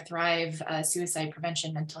from our Thrive Suicide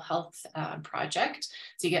Prevention Mental Health project.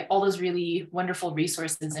 So you get all those really wonderful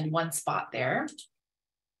resources in one spot there.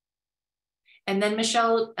 And then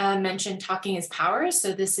Michelle mentioned Talking is Power.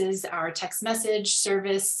 So this is our text message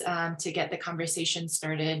service to get the conversation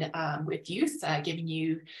started with youth, giving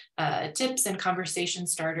you tips and conversation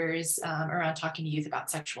starters around talking to youth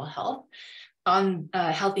about sexual health. On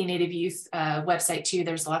Healthy Native Youth website too,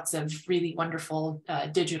 there's lots of really wonderful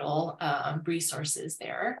digital resources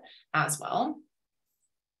there as well.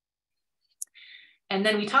 And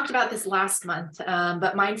then we talked about this last month,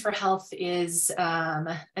 but Mind for Health is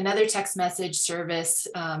another text message service.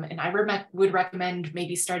 And I would recommend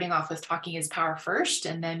maybe starting off with Talking is Power first,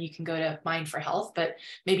 and then you can go to Mind for Health, but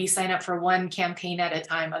maybe sign up for one campaign at a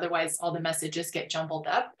time. Otherwise, all the messages get jumbled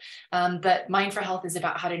up. But Mind for Health is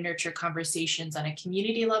about how to nurture conversations on a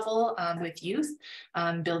community level with youth,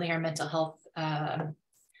 building our mental health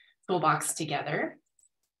toolbox together.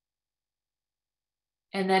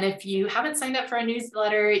 And then if you haven't signed up for a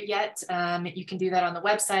newsletter yet, you can do that on the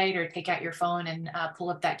website or take out your phone and pull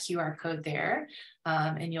up that QR code there.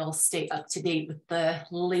 And you'll stay up to date with the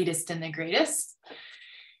latest and the greatest.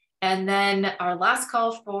 And then our last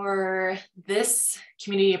call for this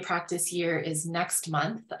community of practice year is next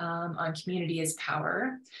month on Community is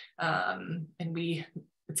Power. And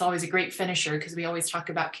it's always a great finisher because we always talk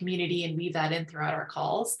about community and weave that in throughout our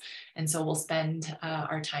calls. And so we'll spend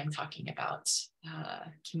our time talking about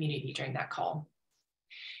community during that call.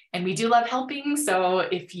 And we do love helping. So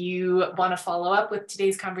if you want to follow up with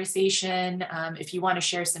today's conversation, if you want to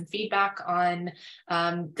share some feedback on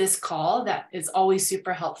this call, that is always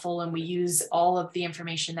super helpful. And we use all of the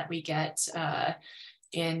information that we get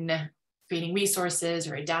in creating resources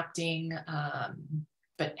or adapting.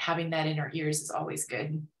 But having that in our ears is always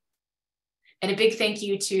good. And a big thank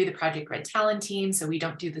you to the Project Red Talon team. So we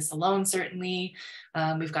don't do this alone, certainly.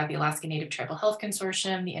 We've got the Alaska Native Tribal Health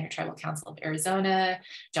Consortium, the Intertribal Council of Arizona,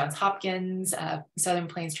 Johns Hopkins, Southern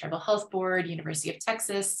Plains Tribal Health Board, University of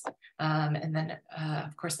Texas, and then,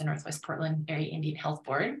 of course, the Northwest Portland Area Indian Health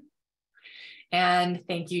Board. And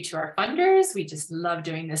thank you to our funders. We just love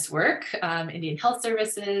doing this work. Indian Health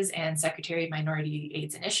Services and Secretary of Minority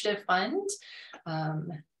AIDS Initiative Fund.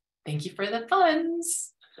 Thank you for the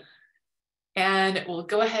funds. And we'll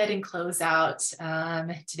go ahead and close out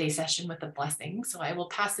today's session with a blessing. So I will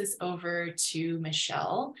pass this over to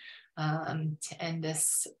Michelle to end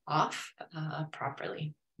this off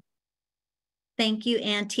properly. Thank you,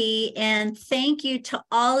 Auntie. And thank you to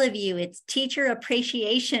all of you. It's Teacher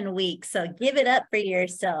Appreciation Week, so give it up for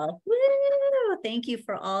yourself. Woo! Thank you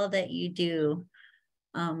for all that you do.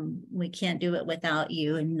 We can't do it without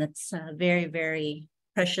you, and that's a very, very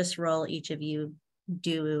precious role each of you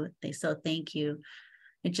do. So thank you.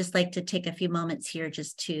 I'd just like to take a few moments here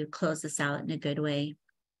just to close this out in a good way.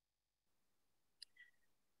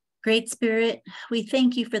 Great Spirit, we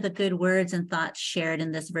thank you for the good words and thoughts shared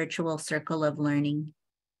in this virtual circle of learning.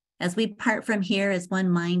 As we part from here as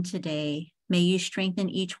one mind today, may you strengthen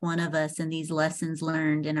each one of us in these lessons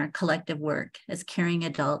learned in our collective work as caring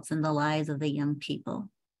adults in the lives of the young people.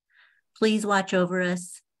 Please watch over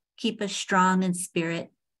us, keep us strong in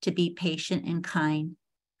spirit to be patient and kind.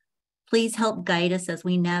 Please help guide us as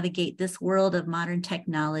we navigate this world of modern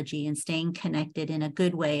technology and staying connected in a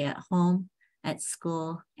good way at home, at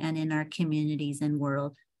school, and in our communities and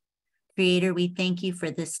world. Creator, we thank you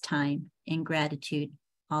for this time in gratitude,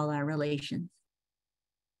 all our relations.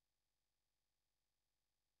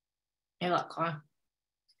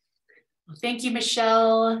 Well, thank you,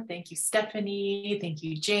 Michelle. Thank you, Stephanie. Thank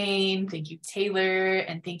you, Jane. Thank you, Taylor.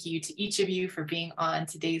 And thank you to each of you for being on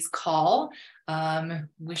today's call.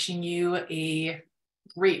 Wishing you a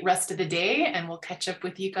great rest of the day, and we'll catch up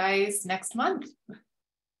with you guys next month.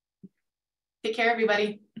 Take care,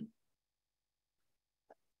 everybody.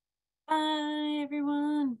 Bye,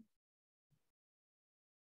 everyone.